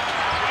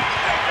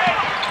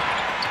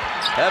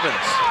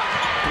 Evans,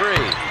 3,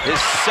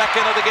 his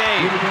second of the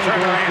game.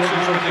 Turner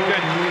answers with a good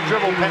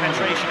dribble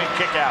penetration and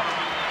kick out.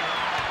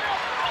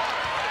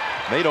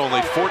 Made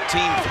only 14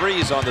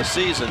 threes on the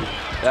season.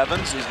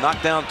 Evans, he's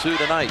knocked down 2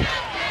 tonight.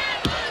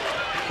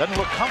 Doesn't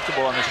look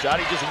comfortable on the shot.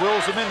 He just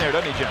wills them in there,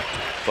 doesn't he, Jim?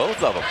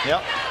 Both of them.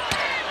 Yep.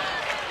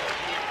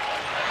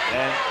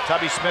 And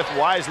Tubby Smith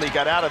wisely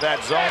got out of that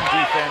zone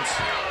defense.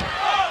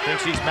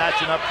 Thinks he's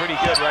matching up pretty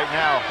good right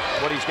now,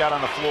 what he's got on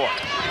the floor.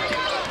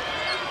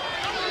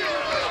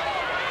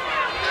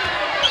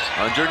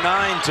 Under 9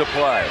 to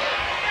play.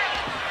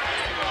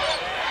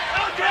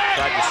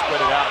 Tried to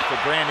split it out for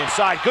Brand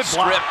inside. Good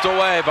block. Stripped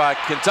away by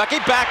Kentucky.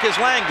 Back is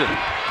Langdon.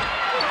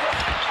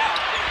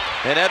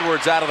 And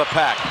Edwards out of the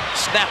pack.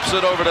 Snaps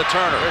it over to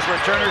Turner. Here's where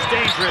Turner's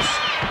dangerous.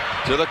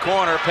 To the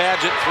corner.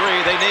 Paget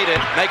 3. They need it.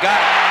 They got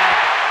it.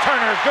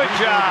 Turner, good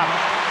job.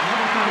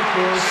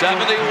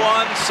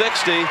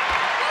 71-60.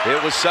 It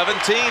was 17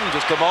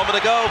 just a moment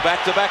ago.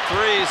 Back-to-back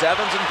threes.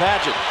 Evans and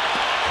Paget.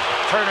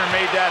 Turner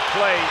made that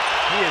play.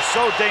 He is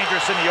so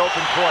dangerous in the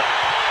open court.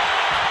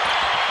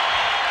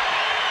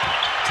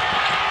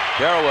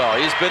 Carrawell,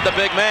 he's been the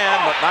big man,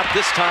 but not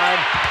this time.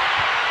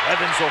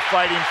 Evans will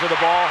fight him for the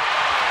ball.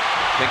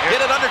 Can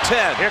get it under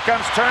 10. Here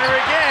comes Turner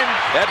again.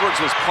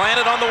 Edwards was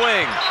planted on the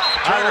wing.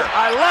 Turner.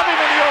 I love him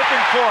in the open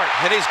court.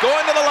 And he's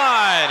going to the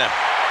line.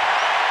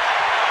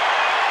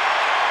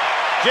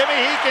 Jimmy,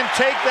 he can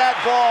take that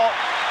ball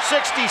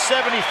 60,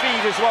 70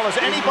 feet as well as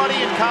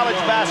anybody in college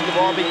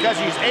basketball because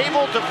he's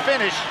able to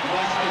finish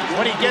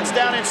when he gets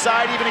down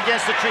inside, even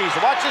against the trees.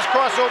 Watch this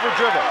crossover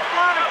dribble.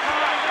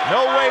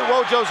 No way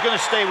Wojo's going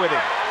to stay with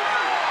him.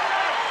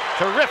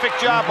 Terrific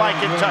job by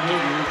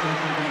Kentucky.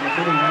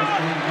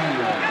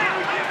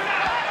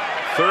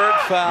 Third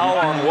foul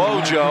on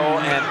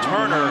Wojo, and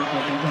Turner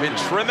can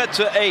trim it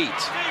to 8.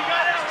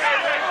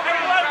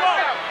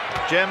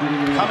 Jim,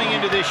 coming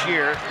into this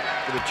year,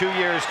 for the 2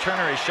 years,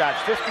 Turner has shot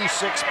 56%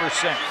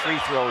 free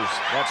throws.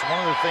 That's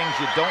one of the things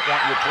you don't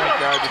want your point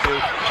guard to do,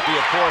 be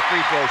a poor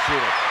free throw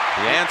shooter.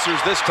 The answers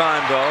this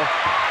time, though.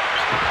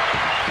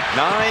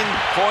 9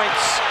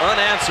 points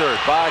unanswered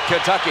by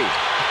Kentucky.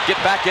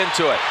 Get back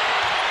into it.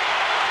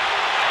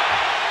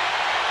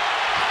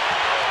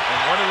 And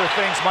one of the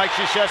things Mike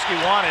Krzyzewski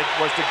wanted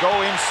was to go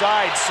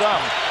inside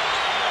some.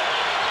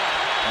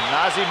 And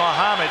Nazr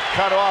Mohammed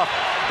cut off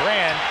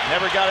Brand,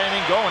 never got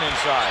anything going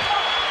inside.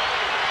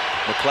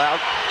 McLeod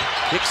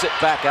kicks it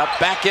back out,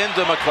 back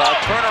into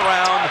McLeod, turn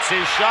around. That's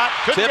his shot,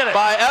 couldn't get it. Tipped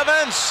by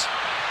Evans.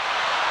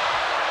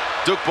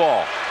 Duke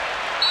ball.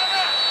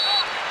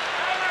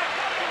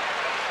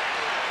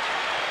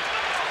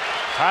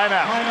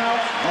 Timeout.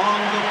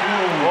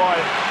 Boy,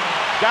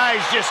 guys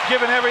just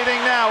giving everything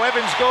now.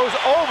 Evans goes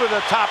over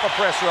the top of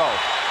press row.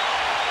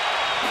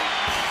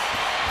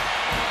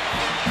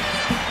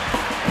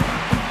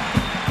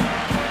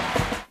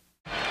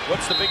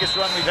 What's the biggest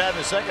run we've had in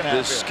the second half?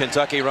 This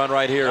Kentucky run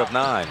right here of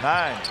 9.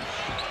 9.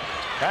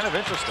 Kind of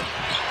interesting.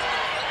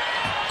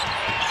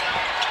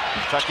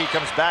 Kentucky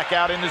comes back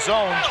out in the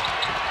zone.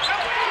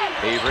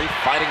 Avery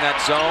fighting that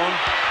zone.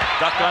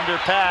 Duck under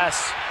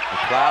pass.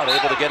 McLeod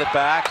able to get it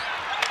back.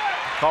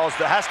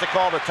 Has to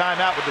call the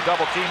timeout with the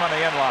double team on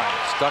the end line.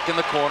 Stuck in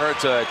the corner.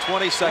 It's a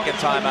 20-second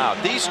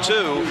timeout. These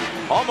two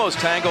almost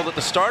tangled at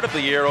the start of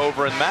the year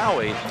over in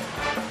Maui.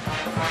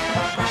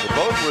 They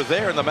both were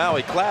there in the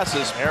Maui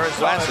Classes.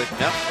 Classic.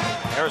 Yep.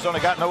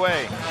 Arizona got in the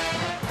way.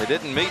 They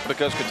didn't meet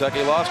because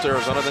Kentucky lost to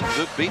Arizona, then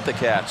Duke beat the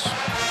Cats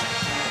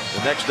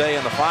the next day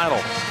in the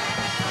final.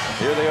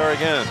 Here they are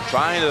again,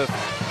 trying to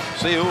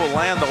see who will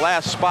land the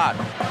last spot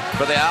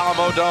for the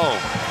Alamo Dome.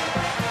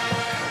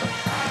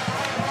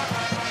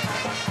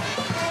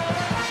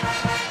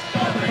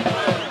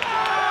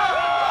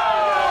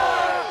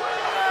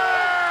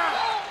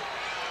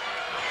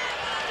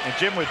 And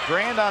Jim, with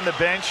Brand on the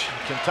bench,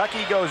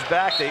 Kentucky goes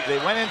back. They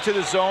went into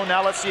the zone.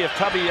 Now let's see if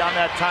Tubby on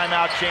that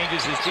timeout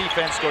changes his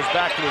defense, goes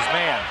back to his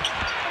man.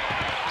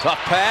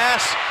 Tough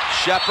pass.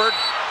 Shepard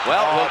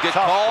Well, he'll get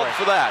called break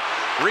for that.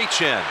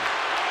 Reach in.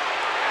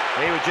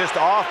 He was just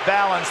off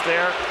balance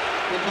there.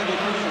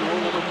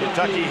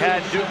 Kentucky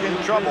had Duke in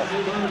trouble.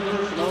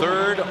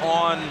 Third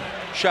on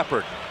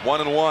Shepard.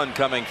 1-1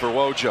 coming for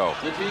Wojo.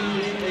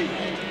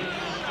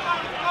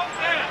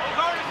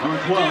 Number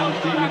 12,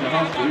 Stephen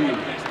Husky.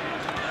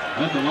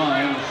 At the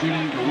line,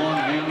 shooting the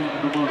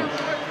one-handed bonus.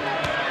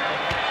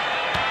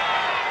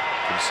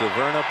 From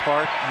Severna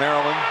Park,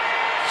 Maryland.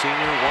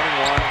 Senior,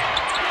 1-1.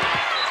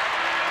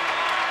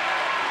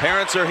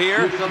 Parents are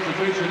here.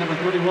 Substitution number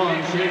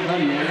 31, Shane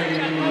Vanier,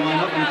 in the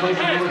lineup,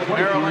 replacing number 23.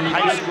 Maryland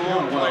High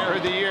School Player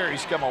of the Year.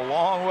 He's come a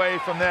long way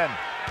from then.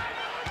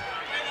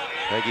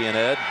 Peggy and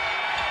Ed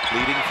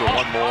pleading for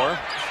one more.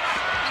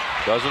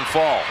 Doesn't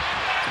fall.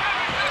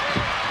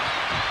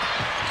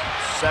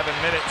 7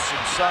 minutes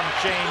and some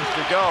change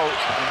to go.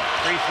 And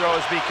free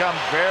throws become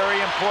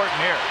very important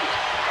here.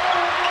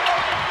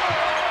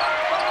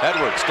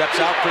 Edwards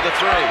steps out for the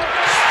three.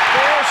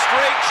 4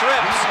 straight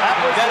trips,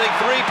 getting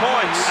 3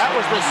 points. That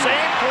was the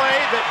same play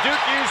that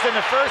Duke used in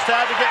the first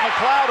half to get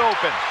McLeod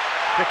open.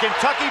 The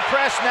Kentucky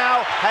press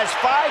now has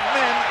 5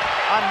 men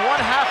on one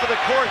half of the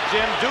court,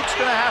 Jim. Duke's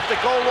going to have to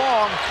go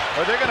long,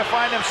 or they're going to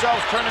find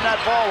themselves turning that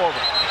ball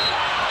over.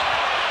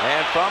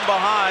 And from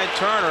behind,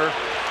 Turner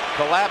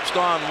collapsed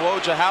on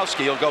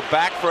Wojciechowski. He'll go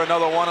back for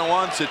another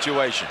 1-on-1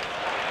 situation.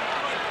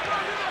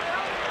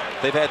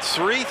 They've had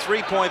 3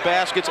 3-point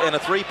baskets and a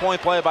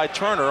 3-point play by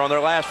Turner on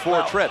their last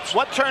 4 trips.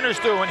 What Turner's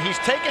doing, he's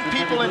taking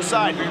people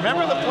inside.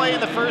 Remember the play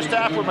in the first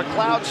half where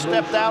McLeod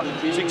stepped out?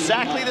 It's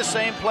exactly the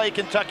same play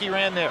Kentucky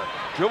ran there.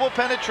 Dribble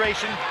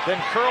penetration, then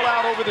curl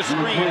out over the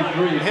screen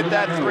and hit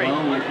that 3.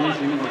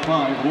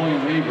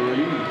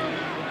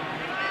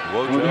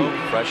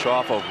 Wojo, fresh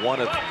off of 1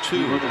 of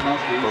 2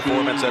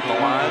 performance at the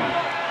line.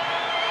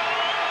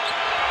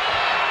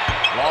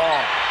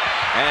 Long.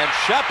 And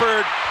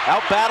Shepard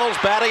out-battles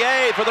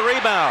Battier for the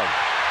rebound.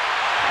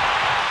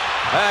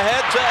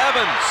 Ahead to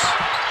Evans.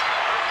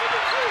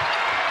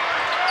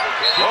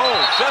 Oh,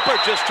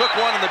 Shepard just took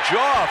one in the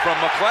jaw from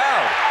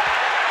McLeod.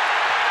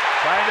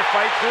 Trying to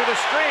fight through the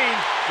screen.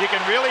 You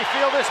can really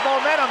feel this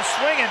momentum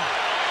swinging.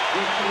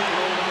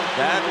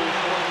 That,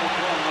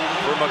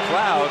 for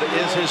McLeod,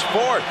 is his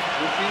 4th.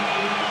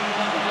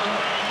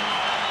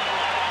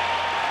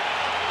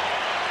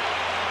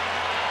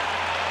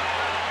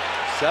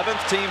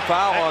 Seventh team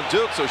foul on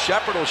Duke, so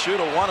Shepard will shoot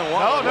a 1-1.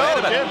 No,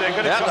 Jim, they're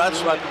going to yeah,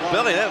 that's what,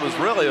 Billy, that was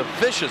really a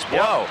vicious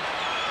blow. Yep.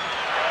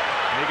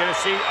 You're going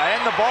to see,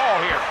 and the ball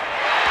here.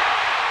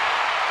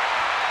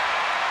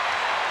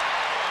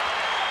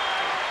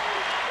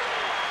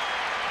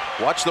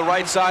 Watch the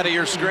right side of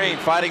your screen,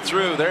 fighting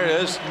through. There it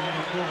is.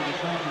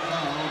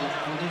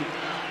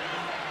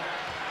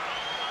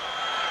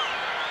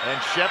 And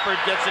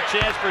Shepard gets a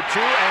chance for 2,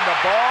 and the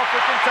ball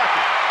for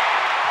Kentucky.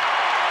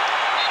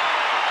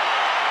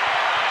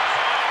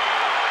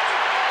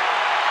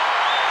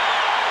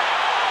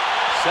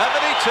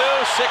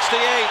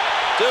 (72-68)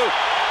 Duke.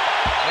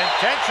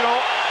 Intentional.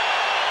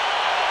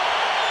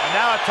 And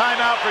now a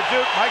timeout for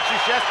Duke. Mike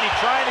Krzyzewski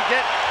trying to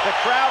get the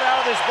crowd out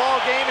of this ball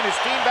game and his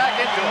team back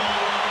into it.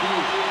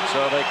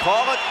 So they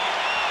call it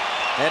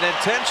an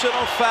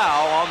intentional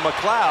foul on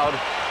McLeod.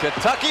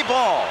 Kentucky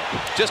ball.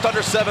 Just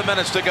under 7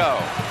 minutes to go.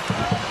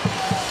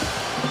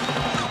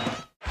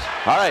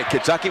 All right,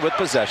 Kentucky with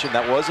possession.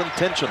 That was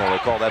intentional. They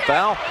call that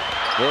foul.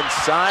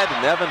 Inside,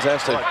 and Evans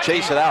has to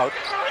chase it out.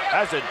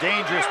 That's a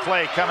dangerous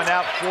play coming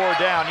out 4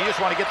 down. You just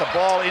want to get the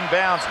ball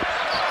inbounds.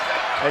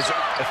 As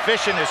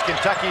efficient as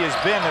Kentucky has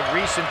been in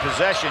recent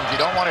possessions, you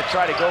don't want to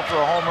try to go for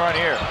a home run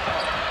here.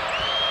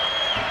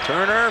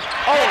 Turner,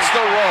 it's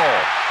the roll.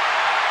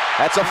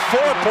 That's a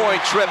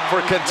 4-point trip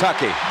for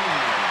Kentucky.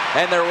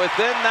 And they're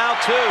within now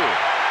 2.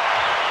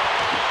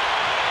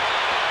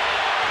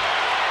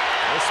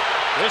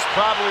 This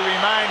probably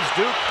reminds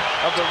Duke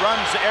of the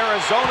runs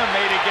Arizona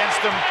made against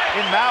them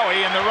in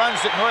Maui and the runs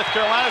that North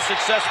Carolina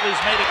successfully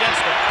has made against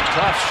them.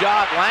 Tough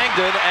shot,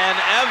 Langdon, and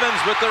Evans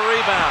with the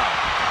rebound.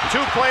 2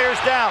 players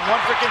down,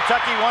 1 for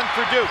Kentucky, 1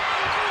 for Duke.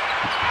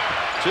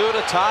 2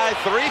 to tie,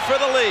 3 for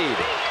the lead.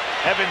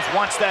 Evans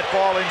wants that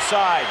ball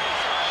inside.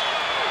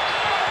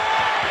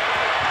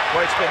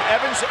 Boy, it's been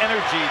Evans'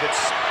 energy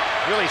that's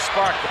really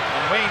sparked it.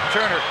 And Wayne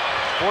Turner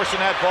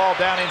forcing that ball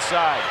down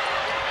inside.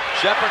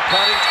 Shepard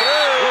cutting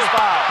through.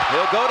 Foul.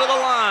 He'll go to the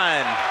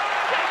line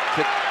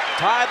to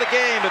tie the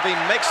game if he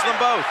makes them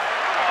both.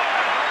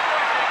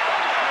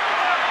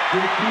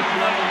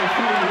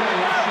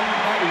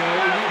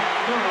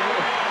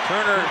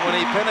 Turner, when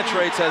he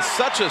penetrates, has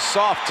such a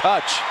soft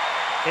touch.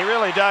 He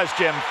really does,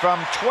 Jim.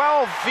 From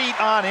 12 feet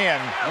on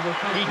in,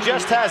 he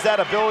just has that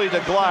ability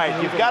to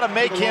glide. You've got to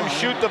make him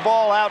shoot the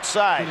ball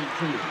outside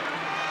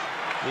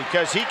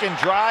because he can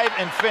drive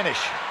and finish.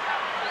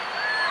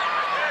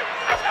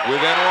 Within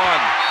 1.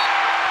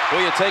 Well,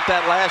 you take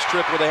that last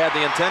trip where they had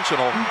the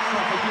intentional.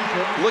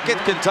 Look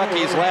at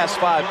Kentucky's last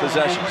 5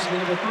 possessions.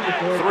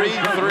 3,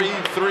 3,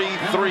 3,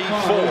 3,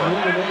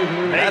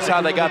 4. That's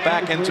how they got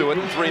back into it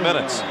in 3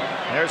 minutes.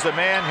 There's the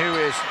man who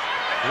is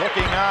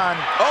looking on.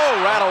 Oh,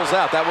 rattles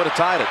out. That would have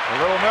tied it. A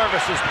little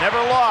nervous. Has never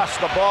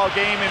lost the ball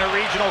game in a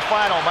regional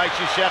final. Mike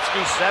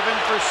Krzyzewski 7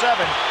 for 7.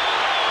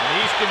 And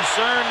he's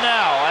concerned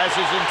now, as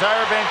his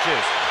entire bench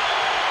is.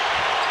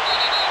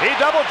 He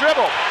double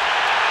dribbled.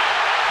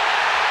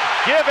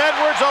 Give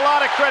Edwards a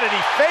lot of credit.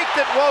 He faked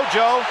it,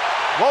 Wojo.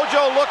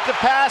 Wojo looked to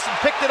pass and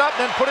picked it up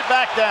and then put it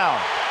back down.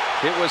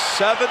 It was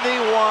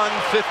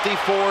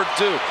 71-54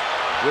 Duke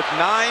with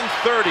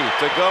 9:30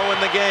 to go in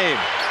the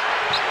game.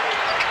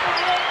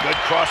 Good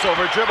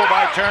crossover dribble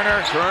by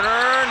Turner.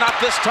 Turner, not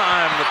this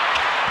time. The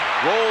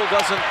roll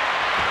doesn't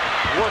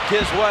work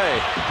his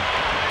way.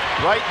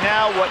 Right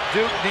now, what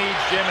Duke needs,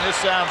 Jim, and this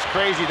sounds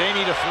crazy, they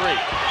need a 3.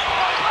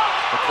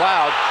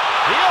 McLeod.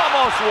 He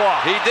almost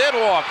walked. He did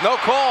walk, no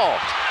call.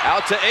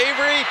 Out to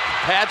Avery.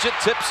 Paget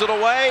tips it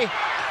away.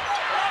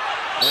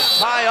 And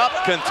tie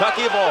up,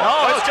 Kentucky ball.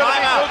 No, it's going to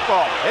be Duke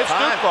ball. It's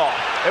Duke ball.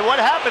 And what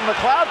happened,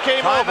 McLeod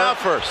came over. Time out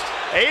first.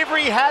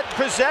 Avery had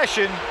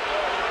possession.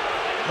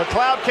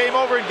 McLeod came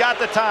over and got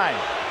the time.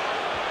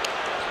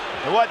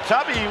 And what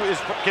Tubby is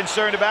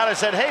concerned about is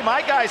said, hey,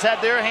 my guys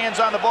had their hands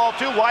on the ball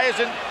too. Why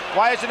isn't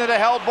it a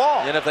held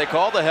ball? And if they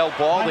called the held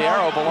ball, the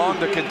arrow belonged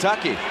to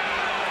Kentucky.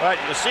 Right,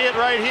 you see it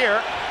right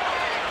here.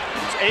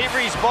 It's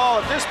Avery's ball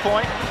at this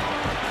point.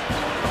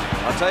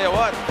 I'll tell you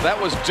what, that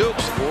was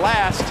Duke's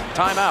last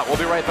timeout. We'll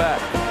be right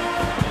back.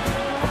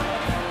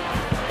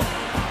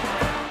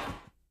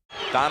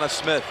 Donna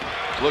Smith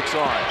looks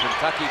on.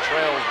 Kentucky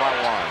trails by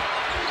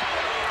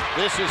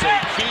 1. This is a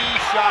key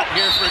shot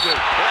here for Duke.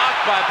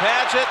 Blocked by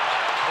Paget.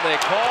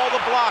 They call the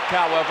block,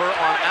 however,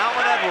 on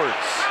Allen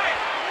Edwards.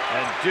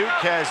 And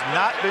Duke has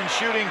not been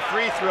shooting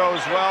free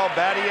throws well.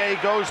 Battier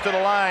goes to the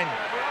line.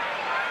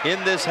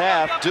 In this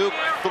half, Duke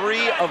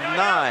 3 of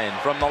 9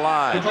 from the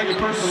line.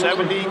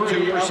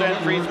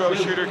 72% free throw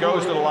shooter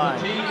goes to the line.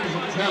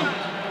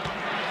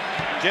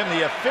 Jim,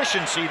 the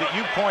efficiency that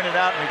you pointed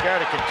out in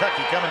regard to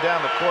Kentucky coming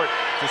down the court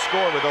to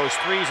score with those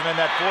threes and then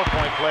that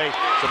 4-point play,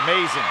 it's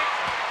amazing.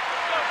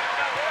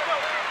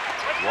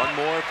 One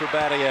more for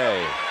Battier.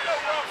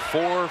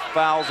 4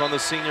 fouls on the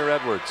senior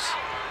Edwards.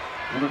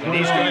 And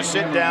he's going to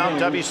sit down.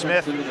 Tubby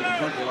Smith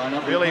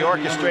really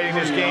orchestrating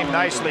this game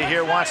nicely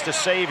here. Wants to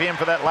save him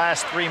for that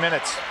last 3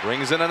 minutes.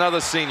 Brings in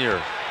another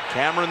senior,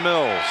 Cameron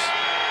Mills.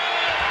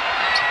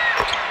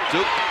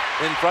 Duke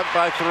in front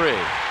by 3.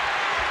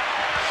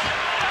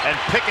 And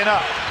picking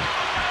up.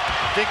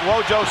 I think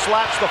Wojo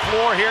slaps the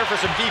floor here for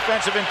some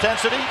defensive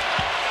intensity.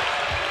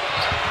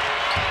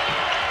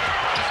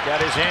 He's got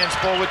his hands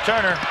full with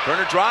Turner.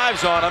 Turner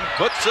drives on him,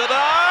 puts it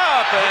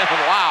up, and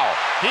wow.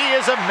 He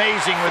is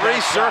amazing with 3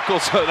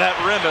 circles of that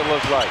rim, it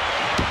looks like.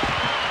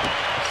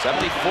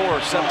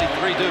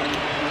 74-73 Duke.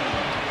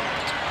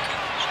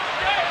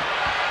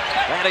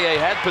 Battier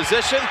had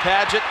position.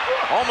 Paget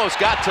almost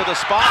got to the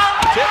spot.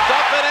 Tipped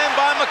up and in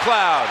by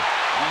McLeod.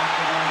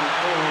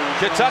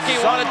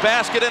 Kentucky wanted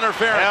basket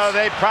interference. Well,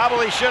 they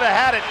probably should have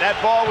had it. That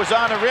ball was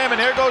on the rim,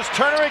 and there goes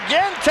Turner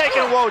again,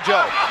 taking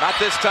Wojo. Not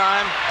this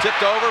time.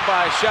 Tipped over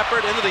by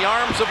Shepard into the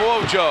arms of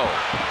Wojo.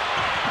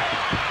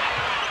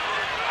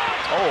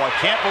 Oh, I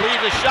can't believe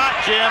the shot,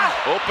 Jim.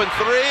 Open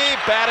 3,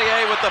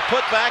 Battier with the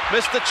putback,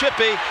 missed the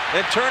chippy,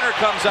 and Turner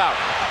comes out.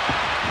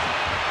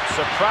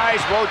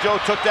 Surprised Wojo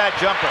took that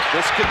jumper.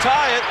 This could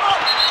tie it.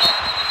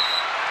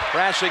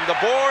 Crashing the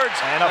boards,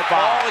 and a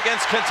foul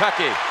against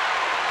Kentucky.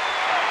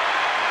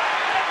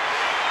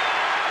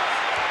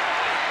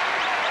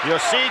 You'll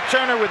see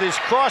Turner with his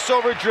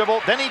crossover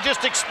dribble, then he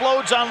just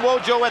explodes on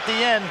Wojo at the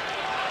end.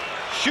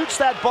 Shoots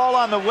that ball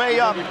on the way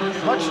up,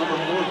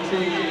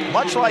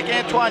 much like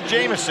Antoine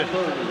Jamison.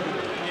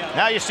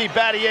 Now you see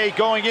Battier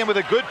going in with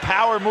a good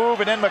power move,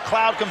 and then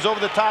McLeod comes over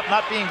the top,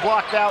 not being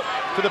blocked out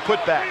for the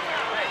putback.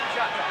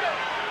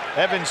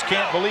 Evans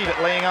can't believe it,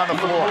 laying on the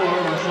floor.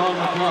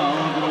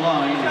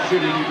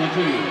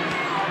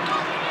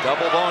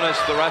 Double bonus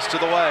the rest of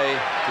the way.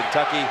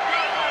 Kentucky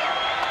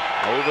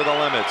over the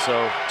limit,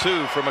 so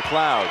 2 for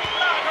McLeod.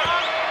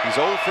 He's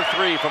 0 for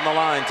 3 from the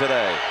line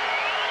today.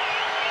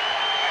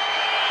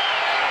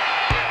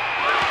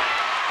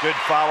 Good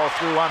follow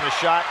through on the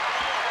shot.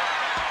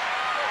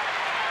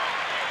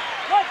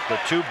 The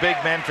 2 big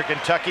men for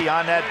Kentucky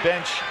on that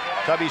bench.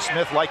 Tubby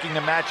Smith liking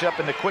the matchup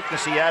and the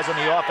quickness he has on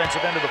the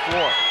offensive end of the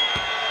floor.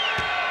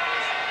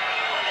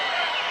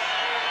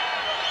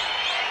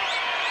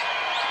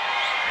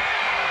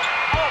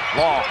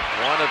 Long.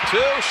 1 of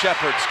 2.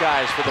 Shepard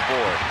skies for the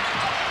board.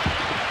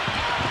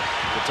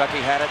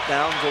 Kentucky had it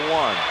down to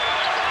 1.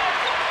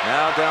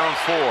 Now down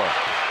 4.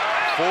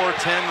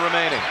 4:10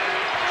 remaining.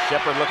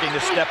 Shepard looking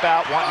to step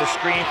out, wanting to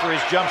screen for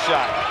his jump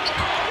shot.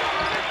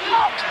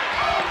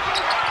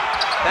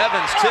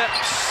 Evans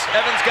tips.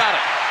 Evans got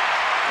it.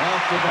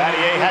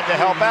 Battier had to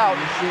help out.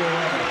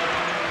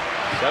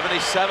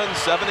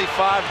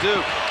 77-75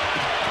 Duke.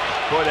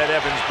 Boy, that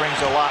Evans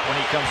brings a lot when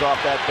he comes off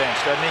that bench,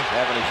 doesn't he?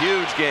 Having a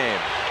huge game.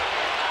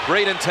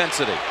 Great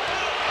intensity.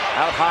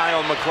 Out high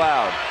on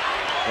McLeod.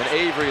 And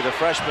Avery, the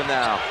freshman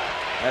now,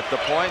 at the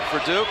point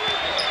for Duke.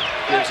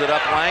 Gives it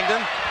up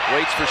Langdon.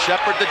 Waits for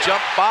Shepard to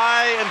jump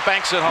by and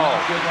banks it home.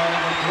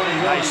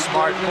 Nice,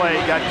 smart play.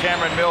 Got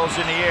Cameron Mills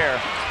in the air.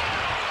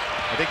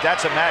 I think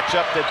that's a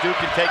matchup that Duke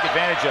can take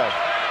advantage of.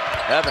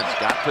 Evans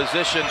got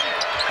position.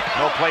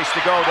 No place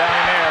to go down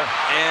in there.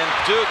 And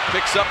Duke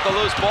picks up the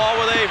loose ball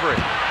with Avery.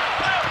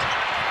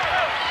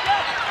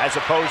 As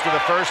opposed to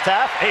the first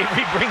half,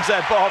 Avery brings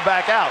that ball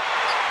back out.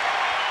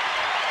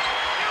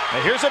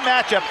 Now here's a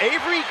matchup.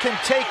 Avery can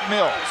take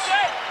Mills.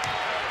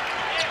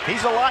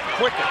 He's a lot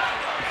quicker.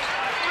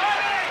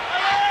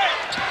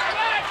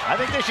 I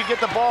think they should get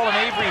the ball in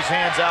Avery's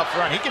hands out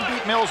front. He can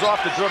beat Mills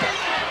off the dribble.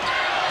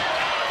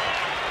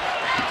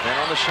 Then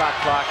on the shot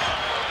clock,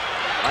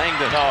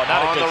 Langdon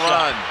on the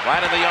run,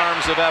 right in the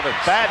arms of Evans.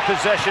 Bad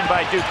possession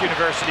by Duke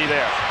University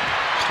there.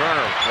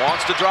 Turner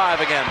wants to drive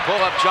again.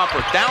 Pull-up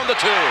jumper, down to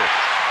 2.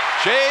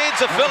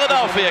 Shades of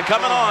Philadelphia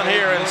coming on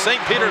here in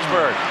St.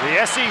 Petersburg.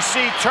 The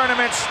SEC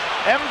tournament's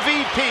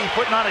MVP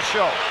putting on a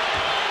show.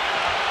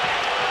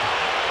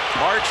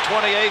 March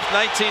 28th,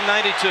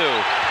 1992.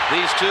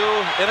 These two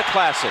in a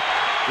classic.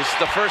 This is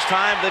the first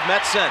time they've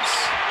met since.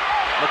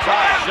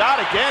 McLeod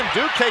shot again.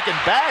 Duke taking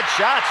bad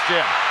shots,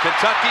 Jim.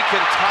 Kentucky can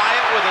tie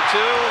it with a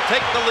 2,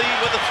 take the lead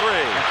with a 3.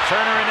 And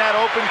Turner in that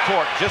open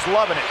court, just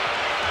loving it.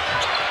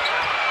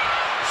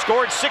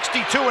 Scored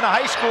 62 in a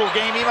high school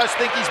game. He must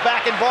think he's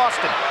back in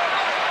Boston.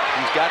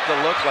 He's got the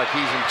look like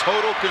he's in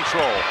total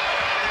control.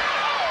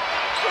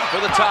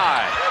 For the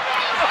tie.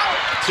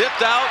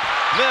 Tipped out.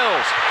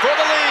 Mills for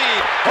the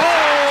lead.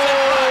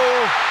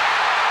 Oh!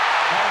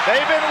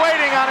 They've been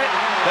waiting on it.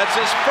 That's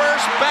his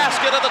first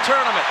basket of the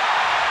tournament.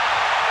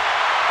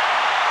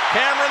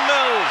 Cameron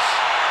Mills.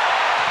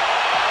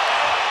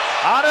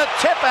 On a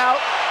tip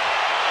out.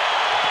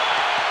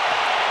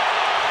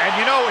 And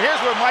you know,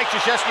 here's where Mike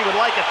Krzyzewski would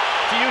like it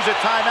to use a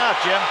timeout,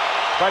 Jim,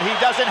 but he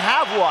doesn't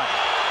have one.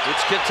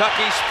 It's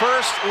Kentucky's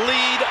first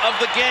lead of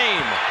the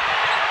game.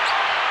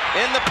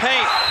 In the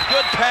paint,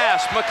 good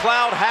pass.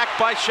 McLeod hacked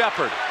by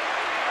Shepard.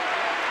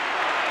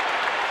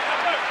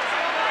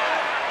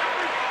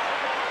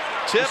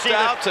 Tipped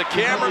out to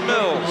Cameron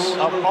Mills.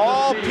 Of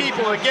all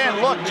people, again,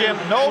 look, Jim,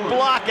 no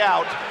block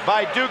out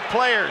by Duke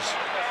players.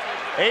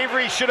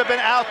 Avery should have been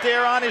out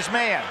there on his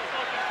man.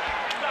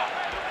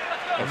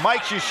 And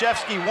Mike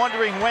Krzyzewski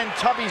wondering when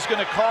Tubby's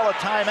going to call a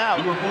timeout,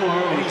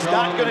 and he's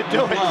not going to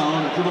do it.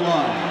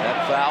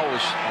 That foul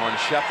was on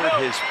Shepard,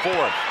 his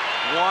 4th.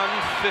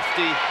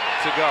 1:50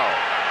 to go.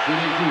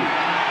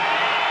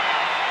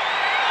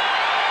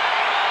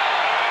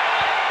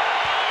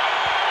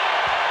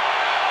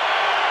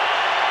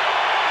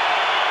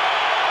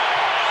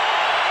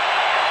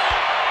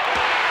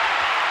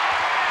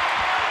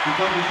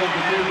 Kentucky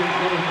substitutions,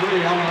 number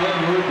 3, Alan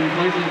Edwards,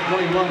 replacing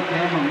 21,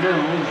 Cameron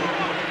Mills.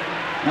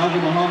 Nazi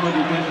Muhammad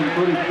replacing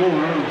 34,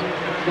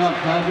 Scott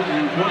Paget,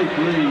 and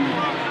 23.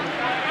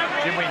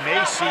 Jim, we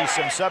may see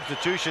some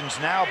substitutions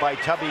now by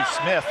Tubby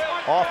Smith,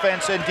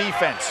 offense and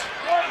defense.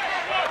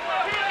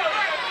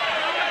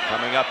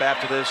 Coming up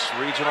after this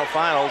regional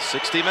finals,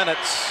 60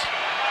 minutes.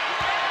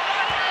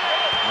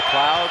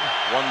 McLeod,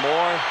 one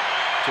more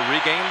to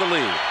regain the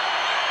lead.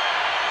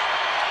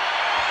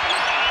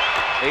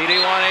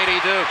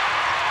 81-80 Duke.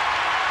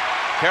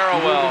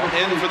 Carrawell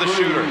in for the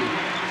shooter.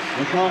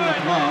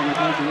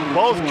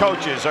 Both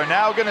coaches are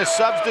now going to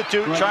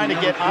substitute, trying to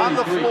get on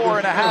the floor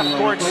in a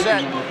half-court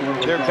set.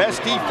 Their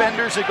best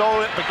defenders to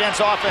go against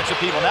offensive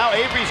people. Now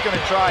Avery's going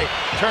to try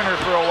Turner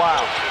for a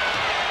while.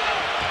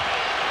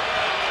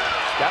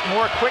 He's got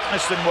more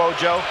quickness than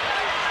Wojo.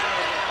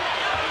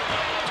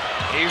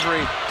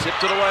 Avery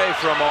tipped it away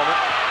for a moment.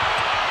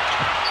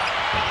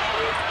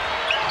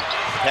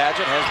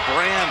 Paget has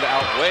Brand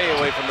out way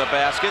away from the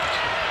basket.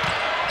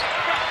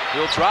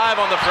 He'll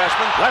drive on the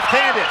freshman.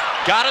 Left-handed.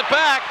 Got it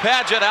back.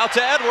 Paget out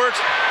to Edwards.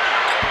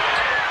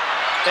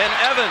 And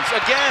Evans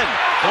again.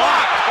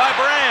 Blocked by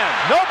Brand.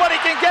 Nobody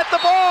can get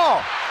the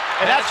ball.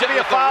 And that should be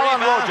a foul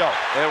on Wojo.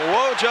 And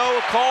Wojo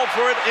called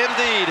for it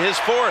indeed. His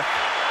 4th.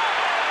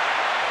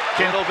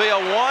 It'll be a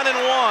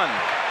 1-and-1.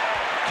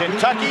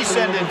 Kentucky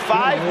sending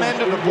 5 men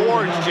to the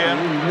boards, Jim.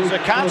 So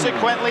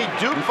consequently,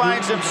 Duke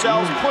finds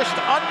themselves pushed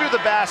under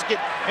the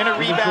basket in a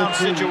rebound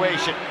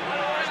situation.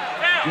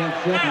 You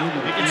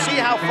can see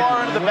how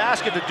far under the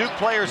basket the Duke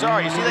players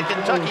are. You see that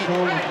Kentucky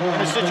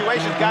in a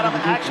situation got them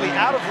actually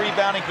out of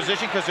rebounding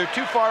position because they're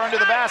too far under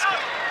the basket.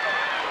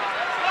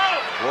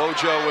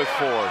 Wojo with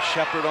 4.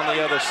 Shepard on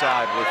the other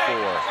side with 4.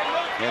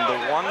 And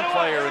the one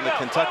player in the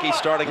Kentucky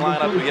starting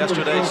lineup who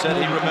yesterday said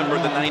he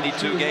remembered the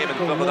 '92 game in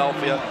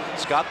Philadelphia,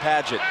 Scott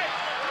Paget,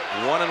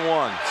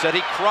 1-and-1. Said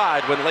he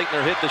cried when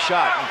Leitner hit the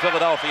shot in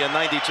Philadelphia in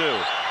 '92.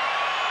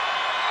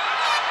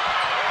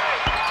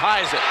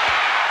 Ties it.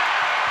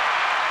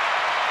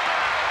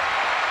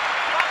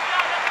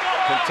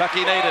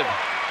 Kentucky native,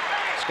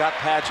 Scott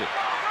Paget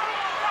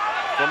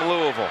from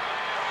Louisville.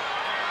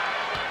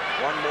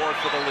 One more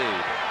for the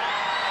lead.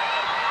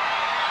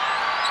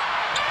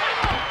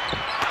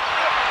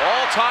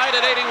 All tied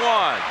at 81.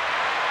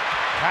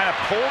 Kind of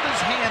pulled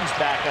his hands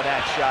back on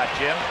that shot,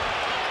 Jim.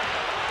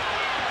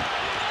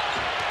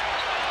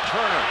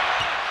 Turner.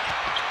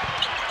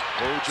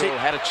 Wojo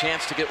had a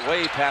chance to get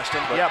way past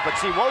him. But yeah, but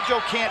see,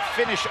 Wojo can't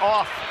finish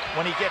off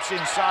when he gets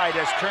inside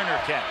as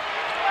Turner can.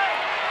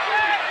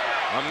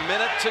 A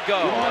minute to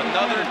go.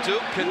 Another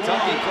Duke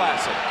Kentucky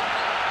classic.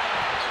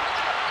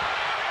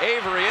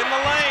 Avery in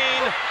the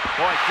lane.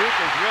 Boy, Duke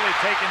is really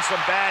taking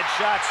some bad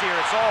shots here.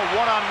 It's all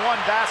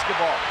one-on-one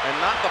basketball. And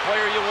not the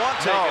player you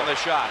want taking the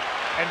shot.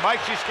 And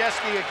Mike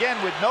Krzyzewski, again,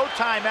 with no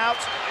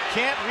timeouts,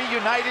 can't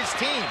reunite his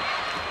team.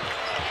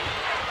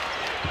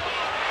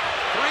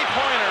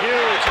 Three-pointer.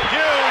 Huge.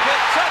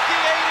 Kentucky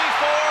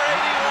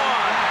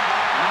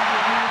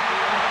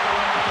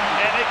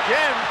 84-81. And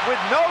again,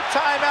 with no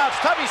timeouts,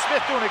 Tubby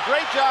Smith doing a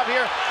great job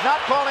here, not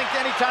calling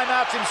any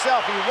timeouts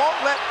himself. He won't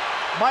let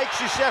Mike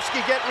Krzyzewski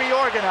get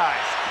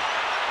reorganized.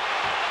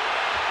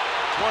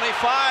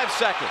 25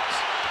 seconds.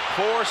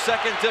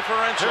 4-second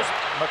differential. Here's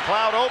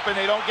McLeod open.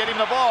 They don't get him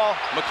the ball.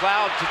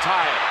 McLeod to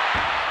tie it.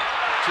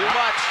 Too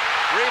much.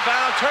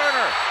 Rebound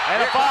Turner. And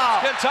Here a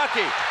foul. comes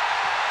Kentucky.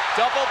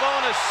 Double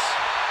bonus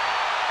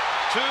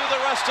to the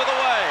rest of the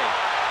way.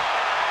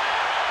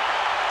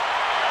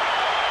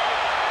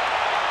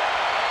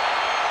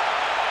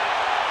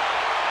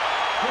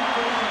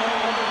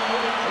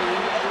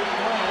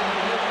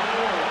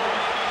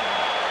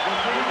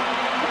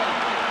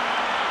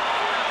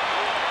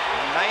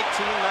 In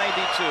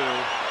 1992,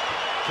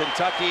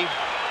 Kentucky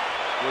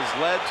was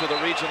led to the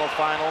regional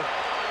final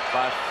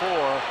by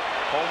 4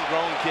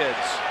 homegrown kids.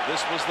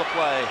 This was the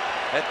play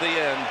at the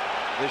end.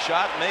 The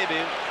shot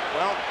maybe,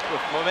 well,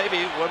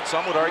 maybe what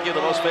some would argue the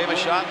most famous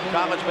shot in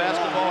college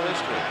basketball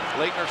history.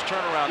 Leitner's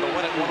turnaround to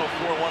win it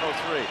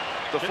 104-103.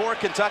 The 4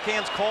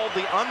 Kentuckians called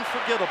the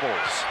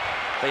Unforgettables.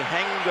 They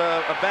hanged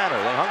a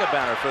banner. They hung a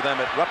banner for them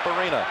at Rupp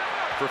Arena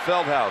for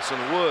Feldhaus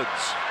and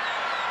Woods,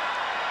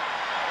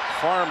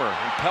 Farmer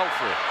and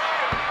Pelfrey.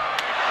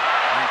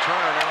 And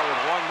Turner now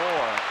with one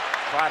more.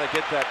 Try to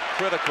get that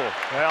critical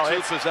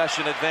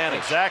two-possession advantage.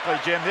 Exactly,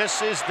 Jim. This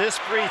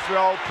free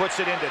throw puts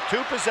it into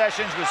 2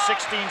 possessions with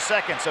 16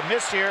 seconds. A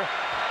miss here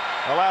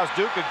allows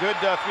Duke, a good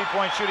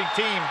three-point shooting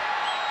team,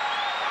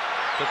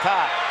 to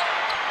tie.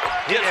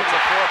 Gives it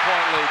a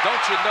 4-point lead.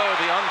 Don't you know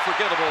the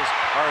Unforgettables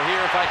are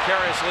here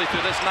vicariously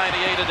through this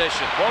 98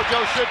 edition.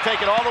 Wojo should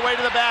take it all the way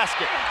to the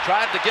basket.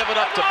 Tried to give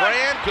it up to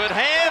Brand. Good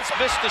hands.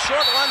 Missed the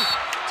short one.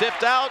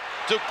 Tipped out.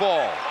 Duke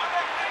ball.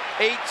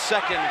 8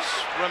 seconds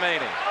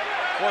remaining.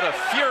 What a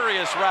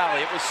furious rally.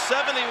 It was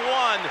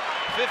 71-54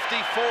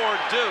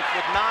 Duke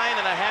with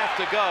 9.5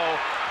 to go.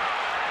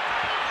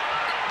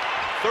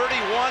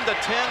 31-10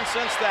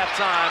 since that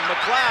time.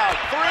 McLeod,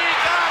 3,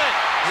 got it.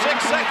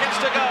 6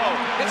 seconds to go.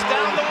 It's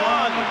down to 1.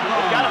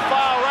 Got a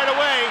foul right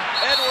away.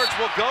 Edwards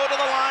will go to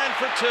the line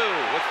for 2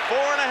 with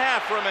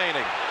 4.5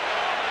 remaining.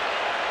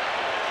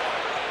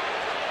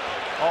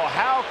 Oh,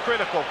 how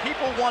critical.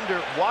 People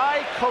wonder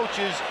why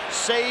coaches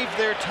save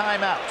their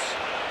timeouts.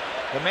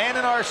 The man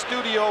in our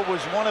studio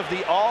was one of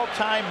the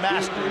all-time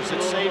masters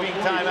at saving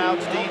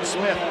timeouts, Dean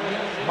Smith.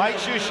 Mike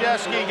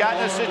Krzyzewski got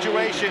in a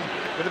situation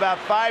with about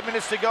 5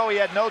 minutes to go. He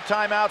had no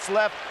timeouts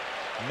left.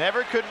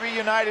 Never could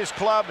reunite his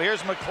club.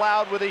 Here's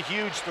McLeod with a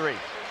huge 3.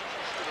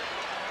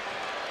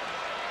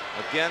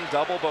 Again,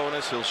 double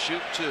bonus. He'll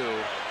shoot 2.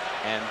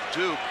 And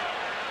Duke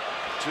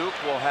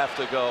will have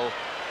to go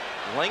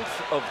length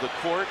of the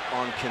court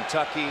on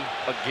Kentucky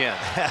again.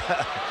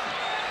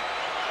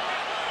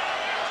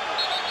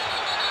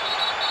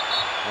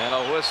 And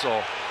a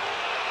whistle.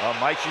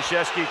 Mike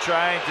Krzyzewski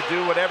trying to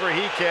do whatever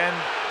he can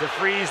to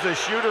freeze the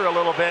shooter a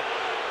little bit.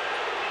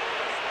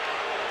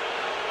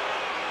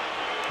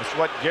 That's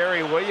what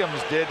Gary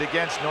Williams did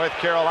against North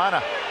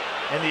Carolina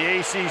in the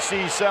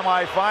ACC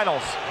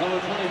semifinals.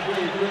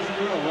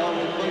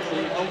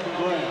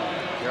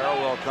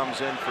 Garrowell comes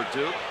in for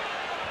Duke.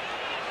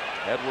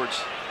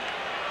 Edwards,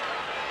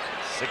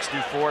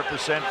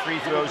 64% free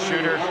throw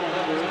shooter.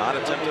 Not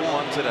attempted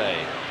one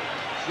today.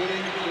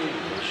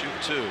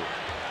 Shoot 2.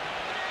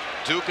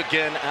 Duke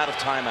again out of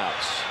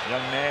timeouts.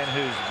 Young man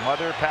whose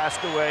mother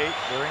passed away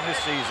during the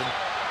season.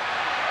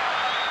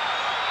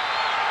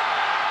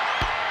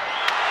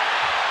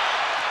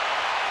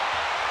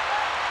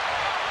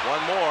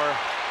 One more,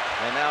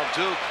 and now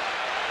Duke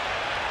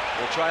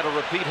will try to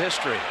repeat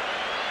history.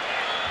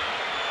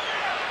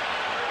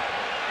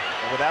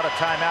 Without a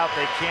timeout,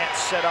 they can't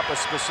set up a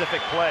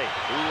specific play.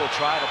 Who will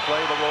try to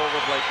play the role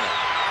of Leitner?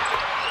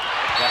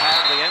 To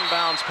have the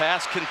inbounds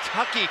pass,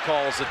 Kentucky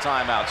calls the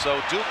timeout, so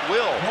Duke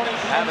will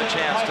have a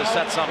chance to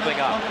set something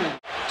up.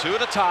 2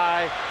 to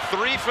tie,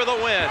 3 for the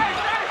win.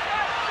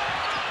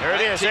 There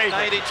it is,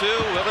 Avery.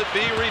 1992, will it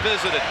be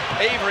revisited?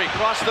 Avery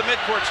crossed the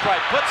midcourt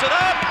stripe, puts it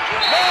up.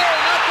 No,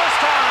 not this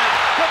time.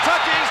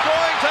 Kentucky's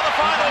going to the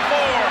Final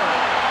Four.